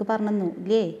കാര്യങ്ങൾ നിങ്ങൾക്ക് പറഞ്ഞു തന്നു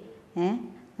ഇല്ലേ?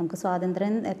 നമുക്ക്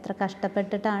സ്വാതന്ത്ര്യം എത്ര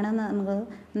കഷ്ടപ്പെട്ടിട്ടാണ് നമുക്ക്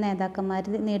നേതാക്കന്മാർ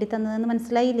നേടിത്തന്നതെന്ന്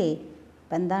മനസ്സിലായില്ലേ?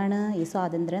 അപ്പം എന്താണ്, ഈ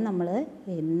സ്വാതന്ത്ര്യം നമ്മൾ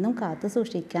എന്നും കാത്തു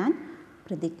സൂക്ഷിക്കാൻ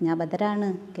പ്രതിജ്ഞാബദ്ധരാണ്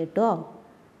കേട്ടോ.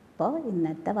 അപ്പോൾ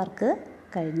ഇന്നത്തെ വർക്ക്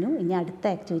കഴിഞ്ഞു. ഇനി അടുത്ത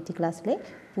ആക്ടിവിറ്റി ക്ലാസ്സിൽ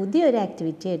പുതിയൊരു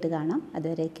ആക്ടിവിറ്റി ആയിട്ട് കാണാം.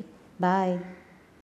 അതുവരേക്കും ബൈ.